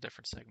see in the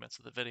different segments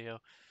of the video.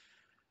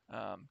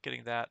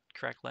 Getting that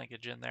correct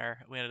linkage in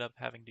there. We ended up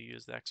having to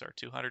use the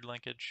XR200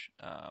 linkage,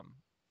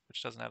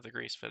 which doesn't have the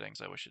grease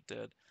fittings. I wish it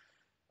did,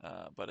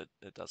 but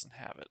it doesn't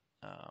have it.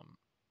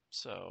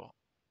 So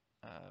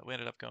we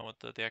ended up going with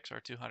the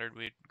XR200.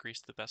 We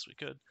greased the best we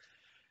could,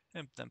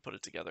 and then put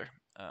it together.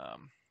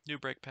 New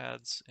brake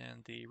pads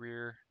and the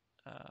rear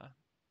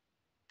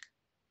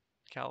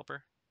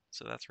caliper,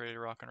 so that's ready to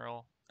rock and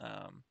roll.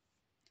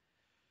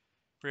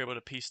 We're able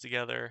to piece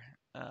together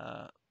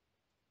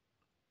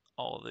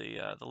all of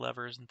the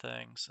levers and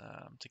things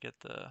to get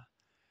the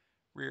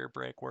rear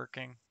brake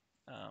working.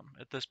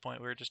 At this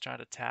point, we were just trying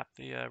to tap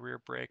the rear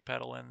brake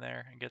pedal in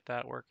there and get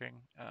that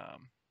working.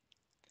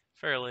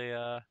 Fairly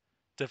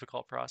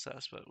difficult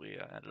process, but we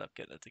ended up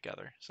getting it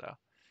together. So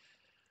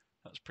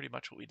that was pretty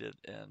much what we did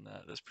in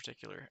this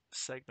particular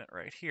segment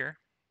right here.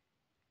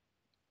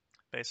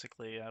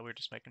 Basically, we were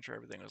just making sure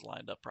everything was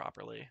lined up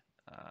properly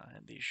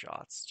in these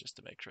shots, just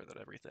to make sure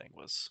that everything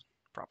was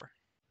proper.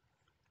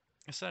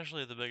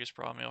 Essentially, the biggest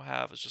problem you'll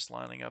have is just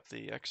lining up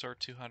the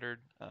XR200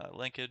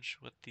 linkage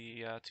with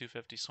the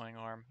 250 swing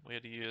arm. We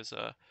had to use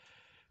a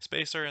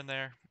spacer in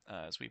there,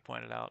 as we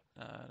pointed out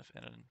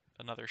in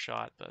another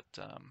shot, but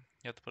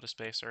you have to put a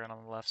spacer in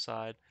on the left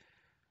side.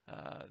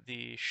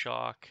 The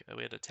shock,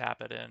 we had to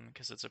tap it in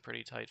because it's a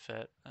pretty tight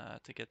fit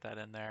to get that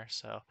in there,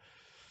 so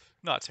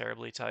not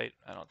terribly tight.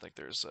 I don't think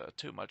there's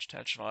too much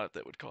tension on it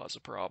that would cause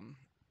a problem.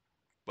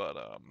 But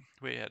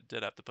we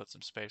did have to put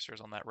some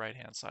spacers on that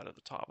right-hand side of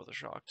the top of the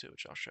shock too,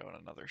 which I'll show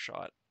in another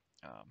shot.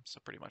 So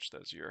pretty much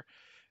those are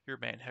your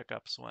main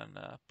hiccups when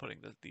putting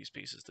these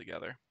pieces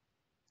together.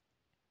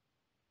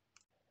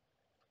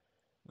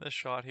 This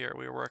shot here,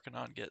 we were working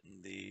on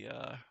getting the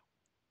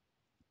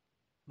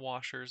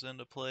washers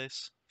into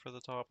place for the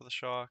top of the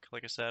shock.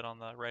 Like I said, on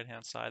the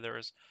right-hand side, there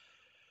was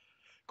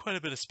quite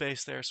a bit of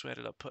space there, so we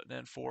ended up putting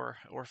in 4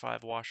 or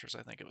 5 washers.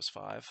 I think it was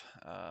 5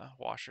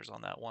 washers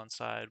on that one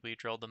side. We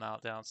drilled them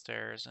out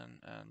downstairs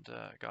and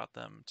got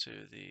them to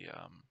the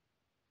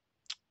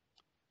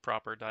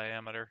proper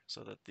diameter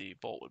so that the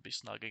bolt would be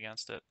snug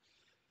against it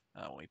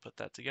when we put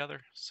that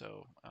together.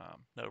 So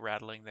no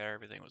rattling there.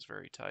 Everything was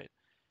very tight,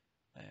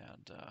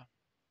 and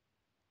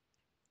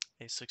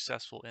a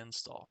successful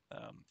install.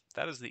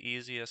 That is the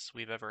easiest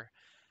we've ever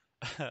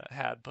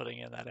had putting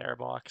in that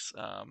airbox.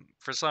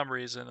 For some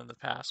reason in the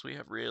past we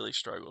have really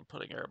struggled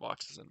putting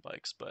airboxes in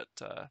bikes, but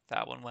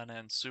that one went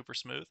in super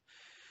smooth.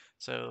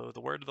 So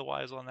the word to the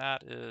wise on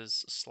that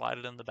is slide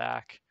it in the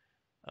back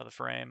of the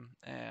frame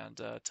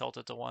and tilt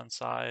it to one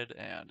side,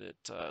 and it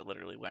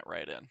literally went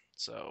right in.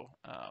 So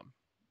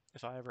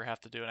if I ever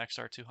have to do an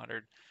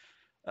XR200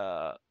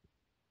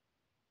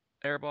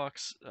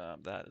 airbox,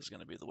 that is going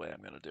to be the way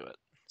I'm going to do it.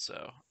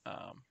 So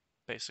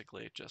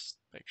basically just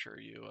make sure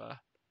you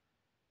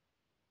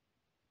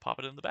pop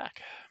it in the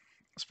back.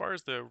 As far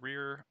as the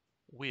rear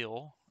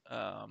wheel,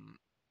 I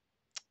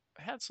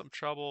had some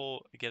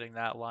trouble getting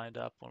that lined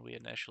up when we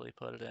initially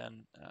put it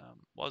in.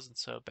 Wasn't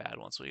so bad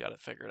once we got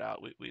it figured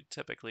out. We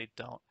typically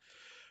don't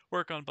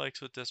work on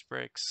bikes with disc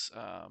brakes.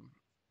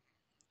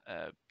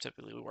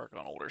 Typically we work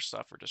on older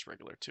stuff or just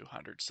regular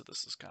 200s, so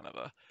this is kind of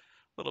a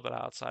little bit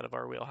outside of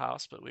our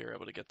wheelhouse, but we were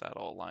able to get that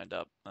all lined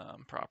up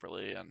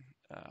properly, and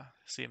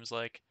seems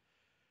like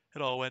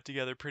it all went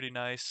together pretty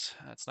nice.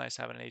 It's nice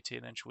having an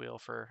 18-inch wheel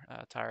for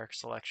tire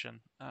selection.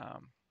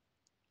 And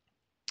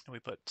we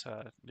put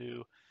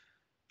new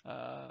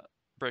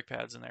brake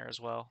pads in there as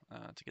well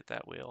to get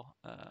that wheel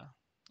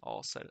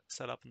all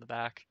set up in the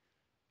back.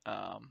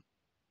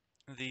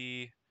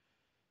 The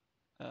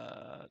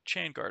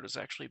chain guard was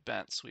actually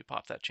bent, so we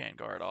popped that chain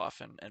guard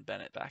off and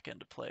bent it back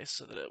into place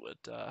so that it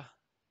would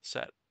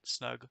set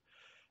snug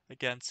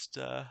against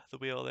the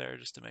wheel there,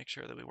 just to make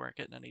sure that we weren't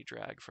getting any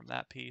drag from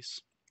that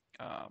piece.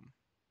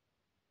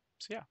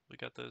 So yeah, we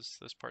got those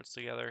parts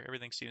together.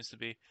 Everything seems to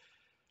be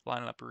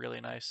lining up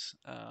really nice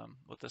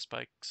with this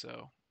bike.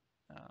 So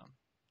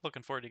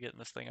looking forward to getting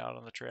this thing out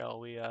on the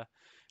trail.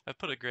 I've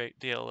put a great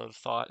deal of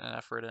thought and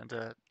effort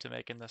into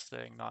making this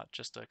thing not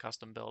just a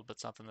custom build, but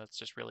something that's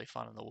just really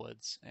fun in the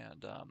woods.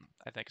 And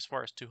I think as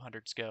far as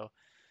 200s go,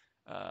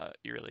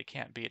 you really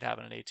can't beat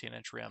having an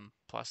 18-inch rim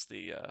plus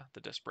the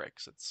disc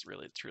brakes. It's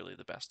really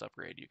the best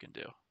upgrade you can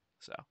do.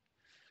 So.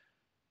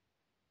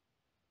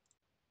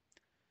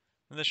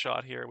 In this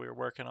shot here, we were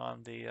working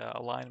on the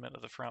alignment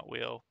of the front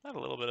wheel. Had a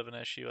little bit of an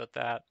issue with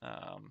that.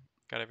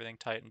 Got everything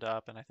tightened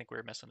up, and I think we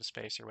were missing a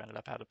spacer. We ended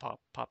up having to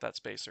pop that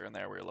spacer in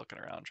there. We were looking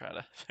around trying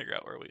to figure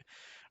out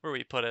where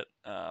we put it.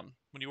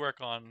 When you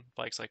work on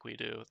bikes like we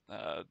do,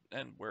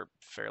 and we're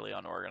fairly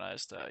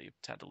unorganized, you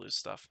tend to lose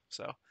stuff.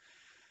 So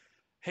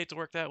hate to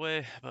work that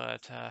way,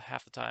 but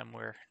half the time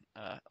we're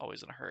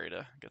always in a hurry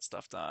to get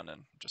stuff done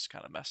and just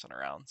kind of messing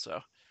around.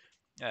 So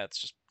yeah, it's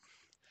just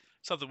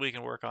something we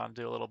can work on,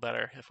 do a little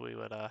better if we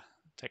would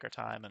take our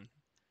time and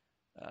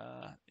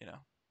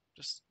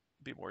just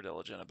be more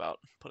diligent about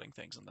putting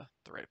things in the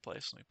right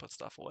place when we put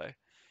stuff away.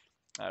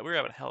 We were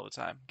having a hell of a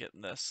time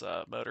getting this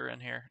motor in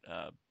here,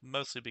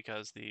 mostly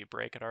because the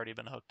brake had already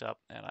been hooked up,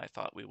 and I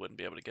thought we wouldn't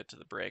be able to get to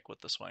the brake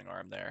with the swing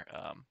arm there.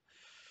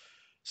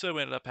 So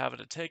we ended up having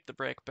to take the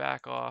brake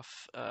back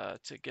off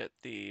to get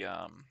the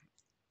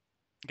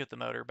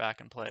motor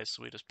back in place.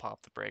 So we just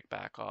popped the brake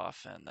back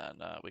off, and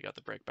then we got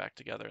the brake back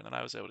together, and then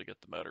I was able to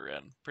get the motor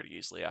in pretty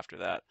easily after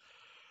that.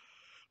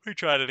 We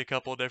tried it a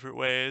couple of different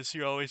ways.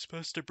 You're always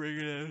supposed to bring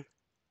it in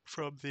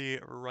from the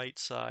right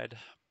side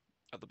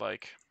of the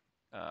bike.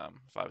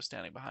 If I was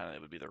standing behind it,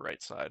 it would be the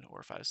right side, or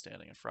if I was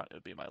standing in front, it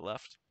would be my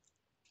left.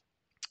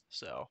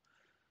 So,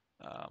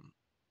 um,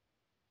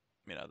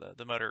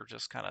 the motor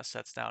just kind of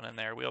sets down in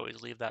there. We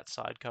always leave that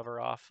side cover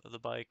off of the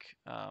bike,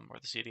 or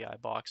the CDI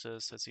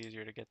boxes, so it's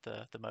easier to get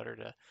the motor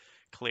to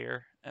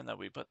clear, and then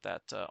we put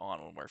that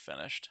on when we're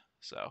finished.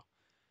 So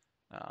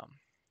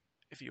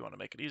if you want to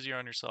make it easier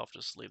on yourself,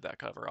 just leave that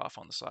cover off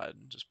on the side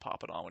and just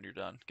pop it on when you're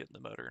done getting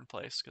the motor in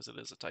place, because it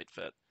is a tight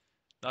fit.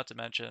 Not to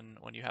mention,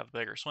 when you have a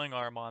bigger swing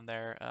arm on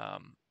there,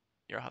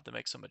 you'll have to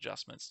make some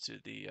adjustments to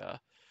the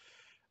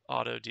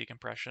auto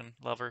decompression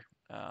lever.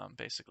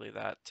 Basically,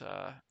 that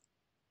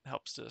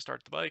helps to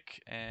start the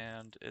bike,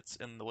 and it's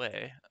in the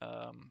way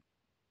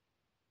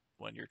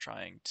when you're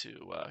trying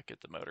to get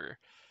the motor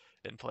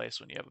in place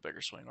when you have a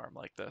bigger swing arm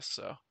like this.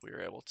 So we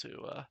were able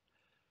to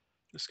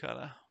just kind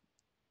of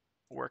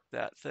work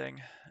that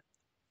thing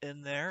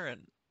in there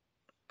and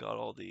got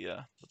all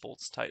the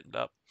bolts tightened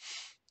up.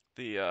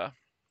 The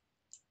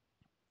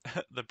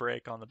the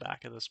brake on the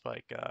back of this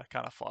bike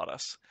kind of fought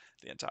us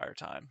the entire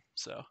time.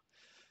 So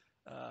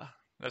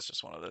that's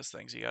just one of those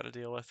things you got to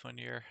deal with when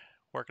you're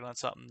working on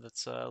something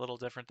that's a little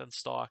different than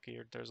stock.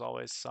 There's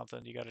always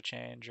something you got to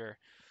change, or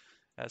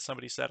as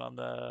somebody said on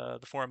the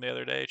forum the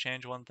other day,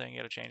 change one thing, you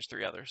got to change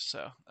three others.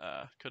 So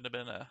couldn't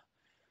have been a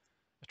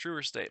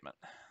truer statement.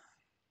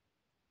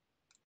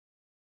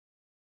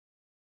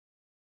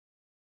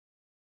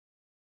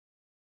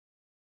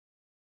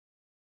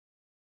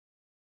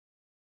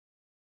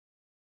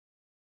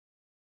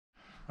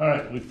 All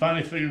right, we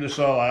finally figured this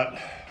all out.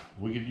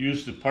 We could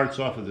use the parts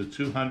off of the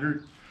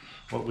 200.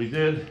 What we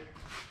did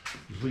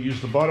is we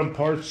used the bottom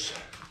parts.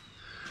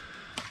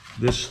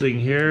 This thing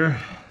here.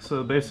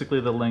 So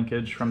basically the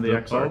linkage from the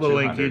XR200. All the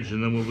linkage,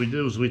 and then what we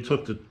did was we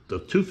took the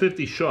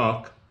 250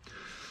 shock,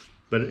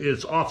 but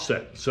it's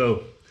offset.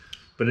 So,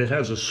 but it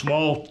has a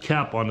small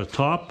cap on the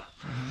top.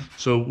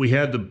 So we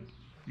had to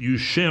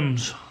use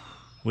shims.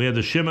 We had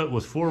to shim it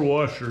with 4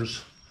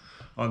 washers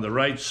on the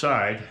right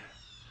side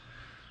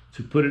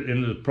to put it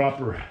into the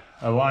proper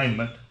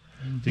alignment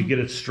to get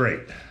it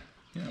straight.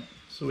 Yeah.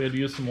 So we had to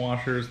use some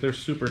washers. They're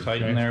super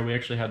tight in there. We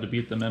actually had to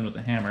beat them in with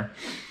a hammer.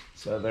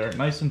 So they're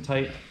nice and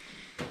tight,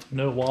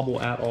 no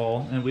wobble at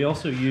all. And we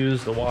also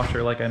used the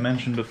washer, like I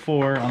mentioned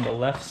before, on the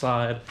left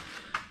side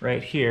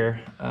right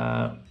here,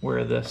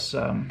 where this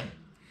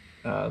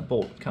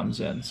bolt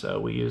comes in.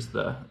 So we used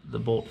the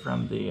bolt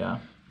from the...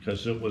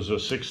 Because it was a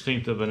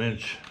 1/16 of an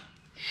inch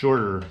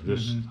shorter,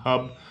 this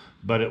hub,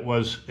 but it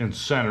was in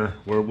center,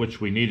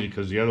 which we needed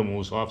because the other one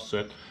was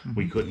offset.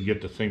 We couldn't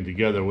get the thing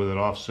together with it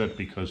offset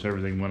because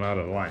everything went out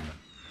of alignment.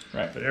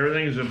 Right. But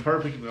everything is in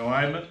perfect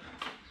alignment.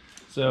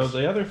 So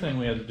the other thing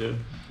we had to do,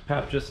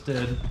 Pat just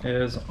did,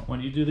 is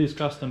when you do these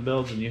custom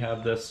builds and you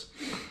have this...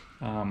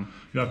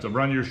 you have to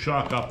run your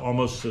shock up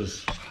almost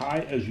as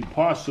high as you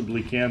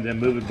possibly can, then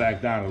move it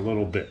back down a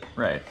little bit.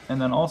 Right,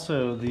 and then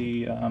also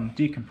the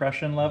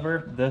decompression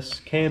lever, this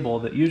cable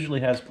that usually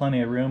has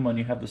plenty of room when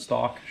you have the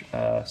stock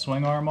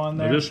swing arm on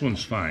there. Now, this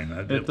one's fine.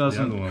 It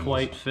doesn't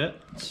quite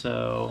fit,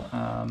 so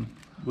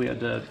we had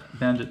to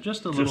bend it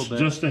just a little bit.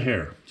 Just a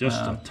hair,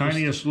 just the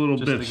tiniest little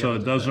bit, so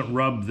it doesn't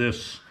rub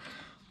this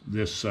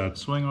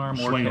swing arm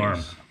or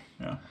case.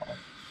 Yeah.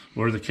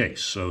 Or the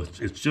case. So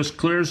it just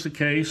clears the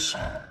case.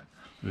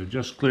 It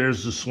just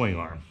clears the swing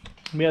arm.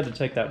 We had to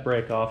take that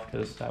brake off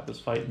because that was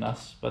fighting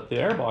us, but the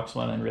airbox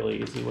went in really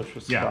easy, which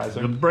was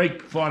surprising. Yeah, the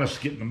brake fought us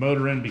getting the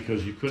motor in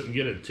because you couldn't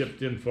get it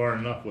tipped in far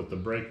enough with the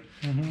brake.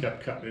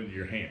 Kept cutting into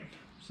your hand.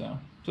 So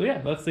yeah,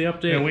 that's the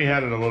update. And we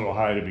had it a little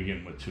high to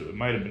begin with too. It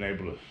might have been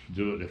able to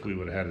do it if we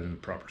would have had it in the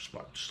proper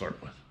spot to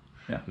start with.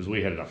 Yeah. Because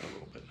we had it up a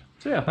little bit.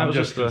 So yeah, I'm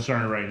just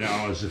concerned right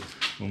now is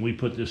if when we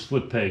put this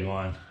split peg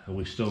on, are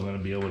we still going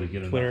to be able to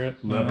get enough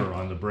lever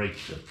on the brake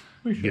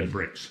to get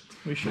brakes?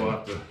 We should. We'll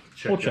have to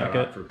check that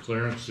out for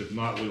clearance. If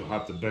not, we'll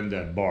have to bend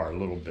that bar a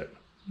little bit.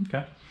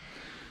 Okay.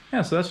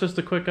 Yeah, so that's just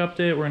a quick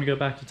update. We're going to go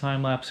back to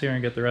time lapse here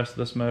and get the rest of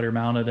this motor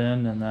mounted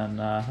in, and then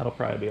that'll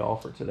probably be all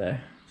for today.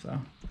 So,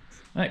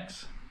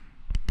 thanks.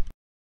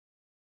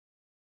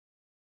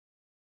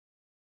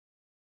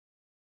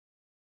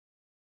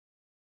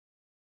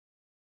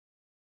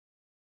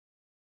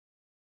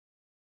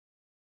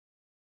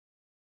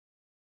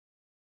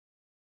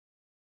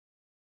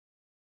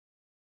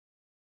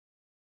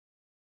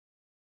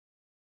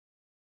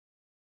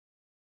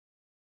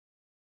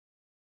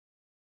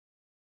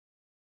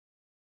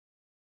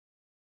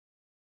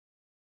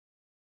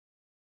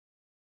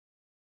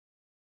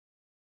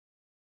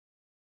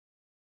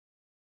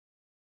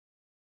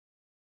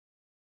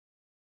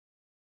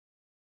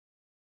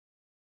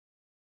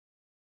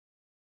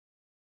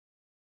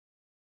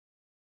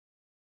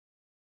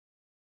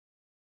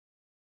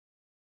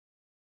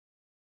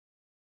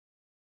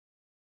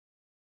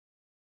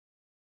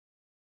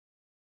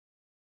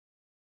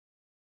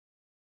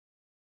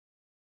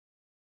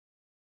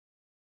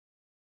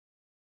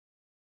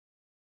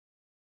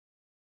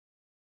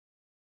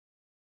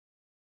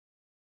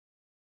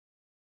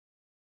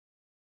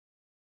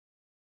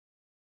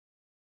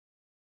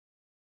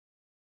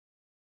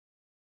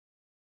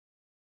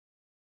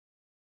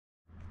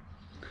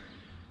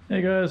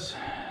 Hey guys,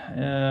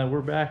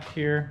 we're back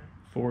here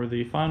for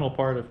the final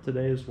part of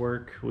today's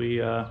work.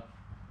 We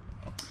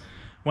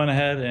went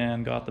ahead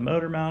and got the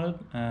motor mounted,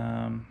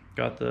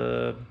 got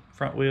the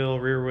front wheel,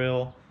 rear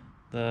wheel,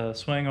 the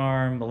swing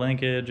arm, the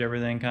linkage,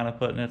 everything kind of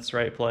put in its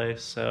right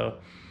place. So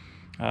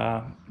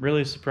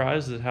really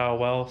surprised at how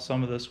well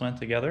some of this went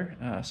together.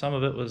 Some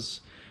of it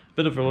was a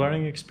bit of a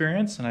learning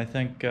experience, and I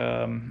think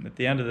at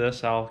the end of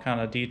this I'll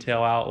kind of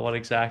detail out what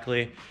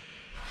exactly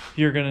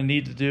you're going to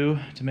need to do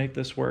to make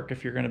this work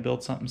if you're going to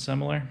build something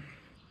similar.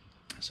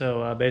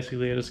 So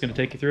basically I'm just going to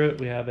take you through it.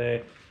 We have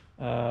a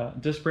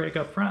disc brake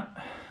up front.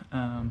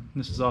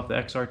 This is off the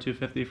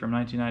XR250 from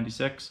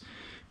 1996.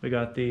 We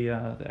got the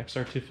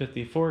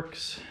XR250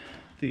 forks,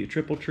 the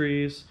triple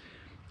trees.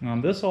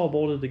 This all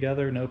bolted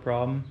together, no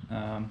problem.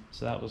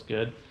 So that was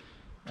good.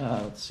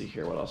 Let's see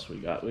here, what else we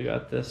got? We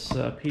got this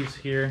piece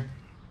here.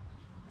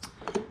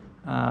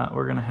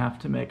 We're gonna have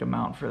to make a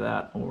mount for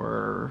that,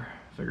 or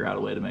figure out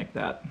a way to make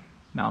that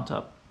mount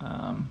up.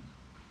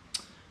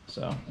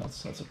 So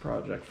that's a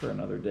project for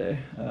another day.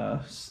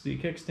 The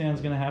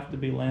kickstand's gonna have to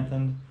be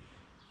lengthened.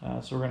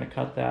 So we're gonna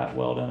cut that,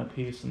 weld in a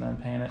piece, and then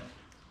paint it.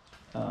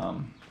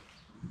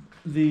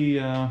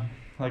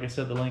 Like I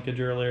said, the linkage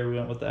earlier, we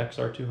went with the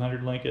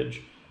XR200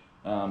 linkage.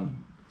 So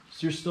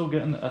you're still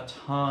getting a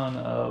ton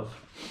of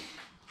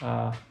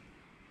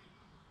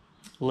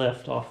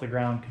lift off the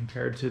ground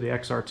compared to the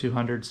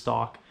XR200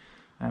 stock.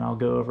 And I'll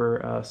go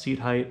over seat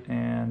height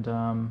and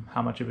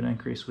how much of an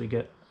increase we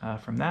get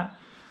from that.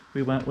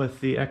 We went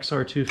with the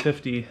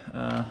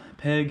XR250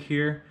 peg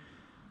here,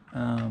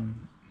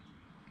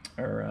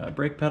 or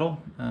brake pedal,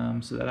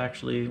 so that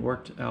actually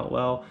worked out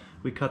well.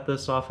 We cut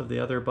this off of the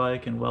other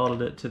bike and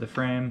welded it to the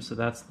frame, so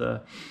that's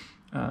the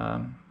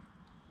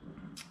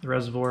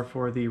reservoir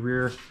for the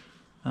rear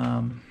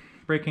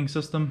braking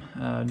system.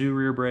 New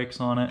rear brakes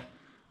on it.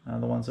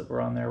 The ones that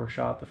were on there were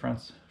shot. The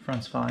front's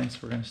fine, so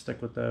we're going to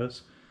stick with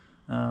those.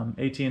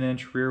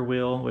 18-inch rear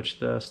wheel, which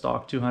the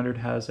stock 200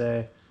 has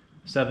a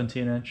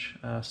 17-inch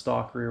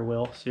stock rear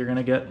wheel. So you're going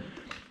to get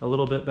a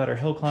little bit better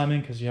hill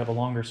climbing because you have a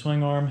longer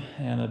swing arm,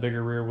 and a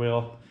bigger rear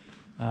wheel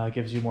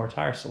gives you more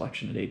tire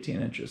selection at 18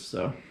 inches.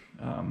 So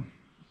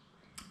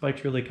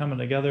bike's really coming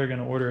together. Going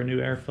to order a new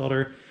air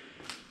filter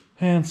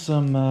and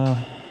some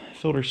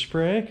filter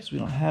spray because we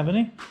don't have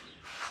any.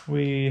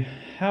 We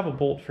have a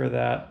bolt for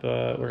that,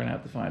 but we're going to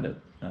have to find it.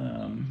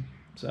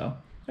 So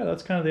yeah,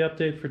 that's kind of the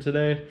update for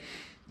today.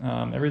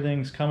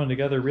 Everything's coming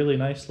together really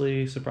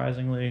nicely,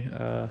 surprisingly,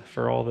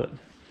 for all that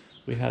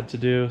we had to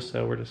do.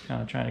 So we're just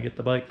kind of trying to get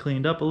the bike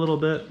cleaned up a little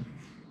bit,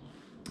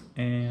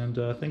 and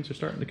things are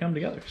starting to come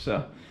together.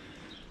 So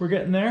we're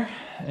getting there.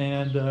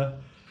 And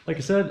like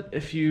I said,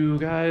 if you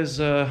guys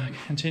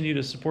continue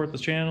to support the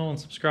channel and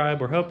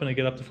subscribe, we're hoping to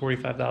get up to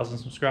 45,000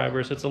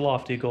 subscribers. It's a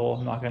lofty goal,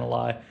 I'm not going to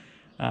lie.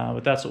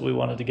 But that's what we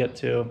wanted to get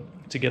to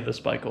give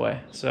this bike away.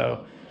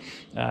 So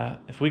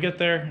if we get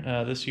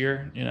there this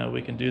year, you know,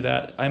 we can do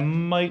that. I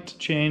might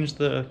change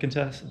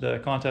the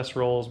contest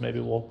rules.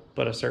 Maybe we'll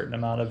put a certain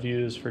amount of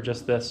views for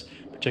just this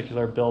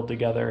particular build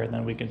together, and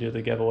then we can do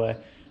the giveaway.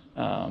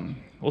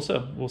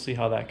 We'll see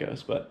how that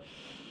goes. But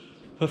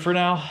for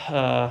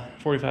now,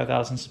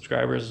 45,000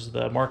 subscribers is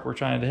the mark we're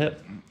trying to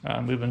hit.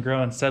 We've been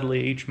growing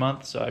steadily each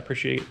month, so I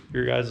appreciate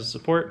your guys'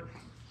 support.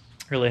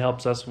 Really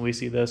helps us when we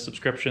see those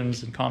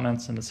subscriptions and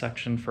comments in the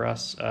section for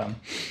us.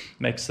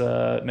 Makes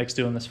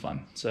doing this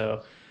fun.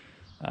 So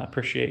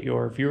appreciate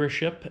your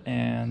viewership,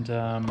 and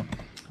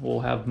we'll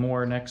have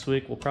more next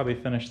week. We'll probably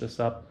finish this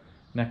up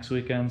next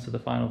weekend, so the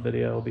final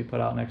video will be put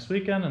out next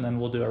weekend, and then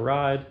we'll do a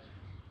ride.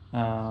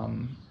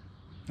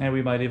 And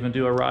we might even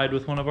do a ride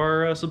with one of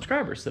our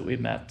subscribers that we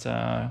met.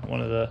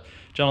 One of the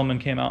gentlemen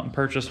came out and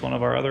purchased one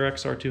of our other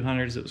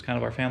XR200s. It was kind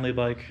of our family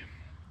bike.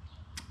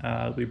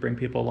 We bring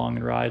people along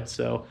and ride,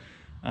 so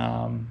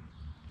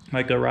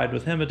might go ride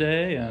with him a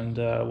day, and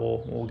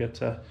we'll get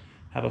to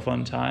have a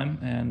fun time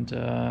and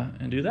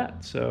do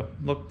that. So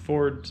look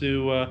forward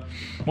to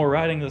more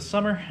riding this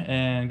summer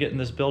and getting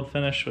this build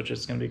finished, which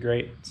is going to be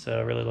great.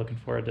 So really looking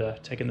forward to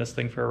taking this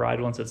thing for a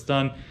ride once it's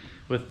done.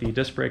 With the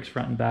disc brakes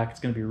front and back, it's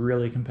going to be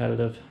really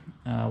competitive,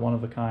 one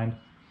of a kind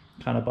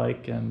of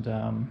bike. And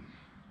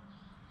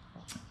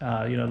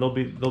you know,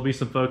 there'll be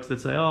some folks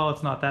that say, oh,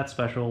 it's not that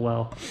special.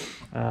 Well,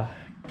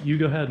 you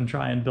go ahead and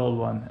try and build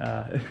one.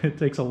 It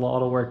takes a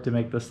lot of work to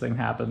make this thing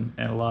happen,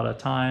 and a lot of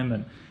time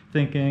and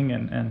thinking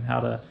and how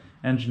to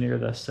engineer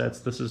this.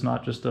 This is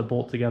not just a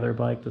bolt together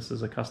bike. This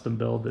is a custom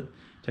build that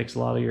takes a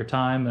lot of your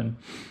time and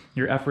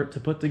your effort to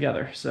put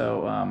together.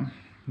 So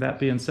that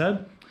being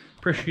said,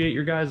 appreciate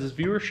your guys'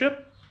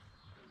 viewership,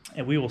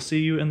 and we will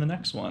see you in the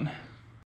next one.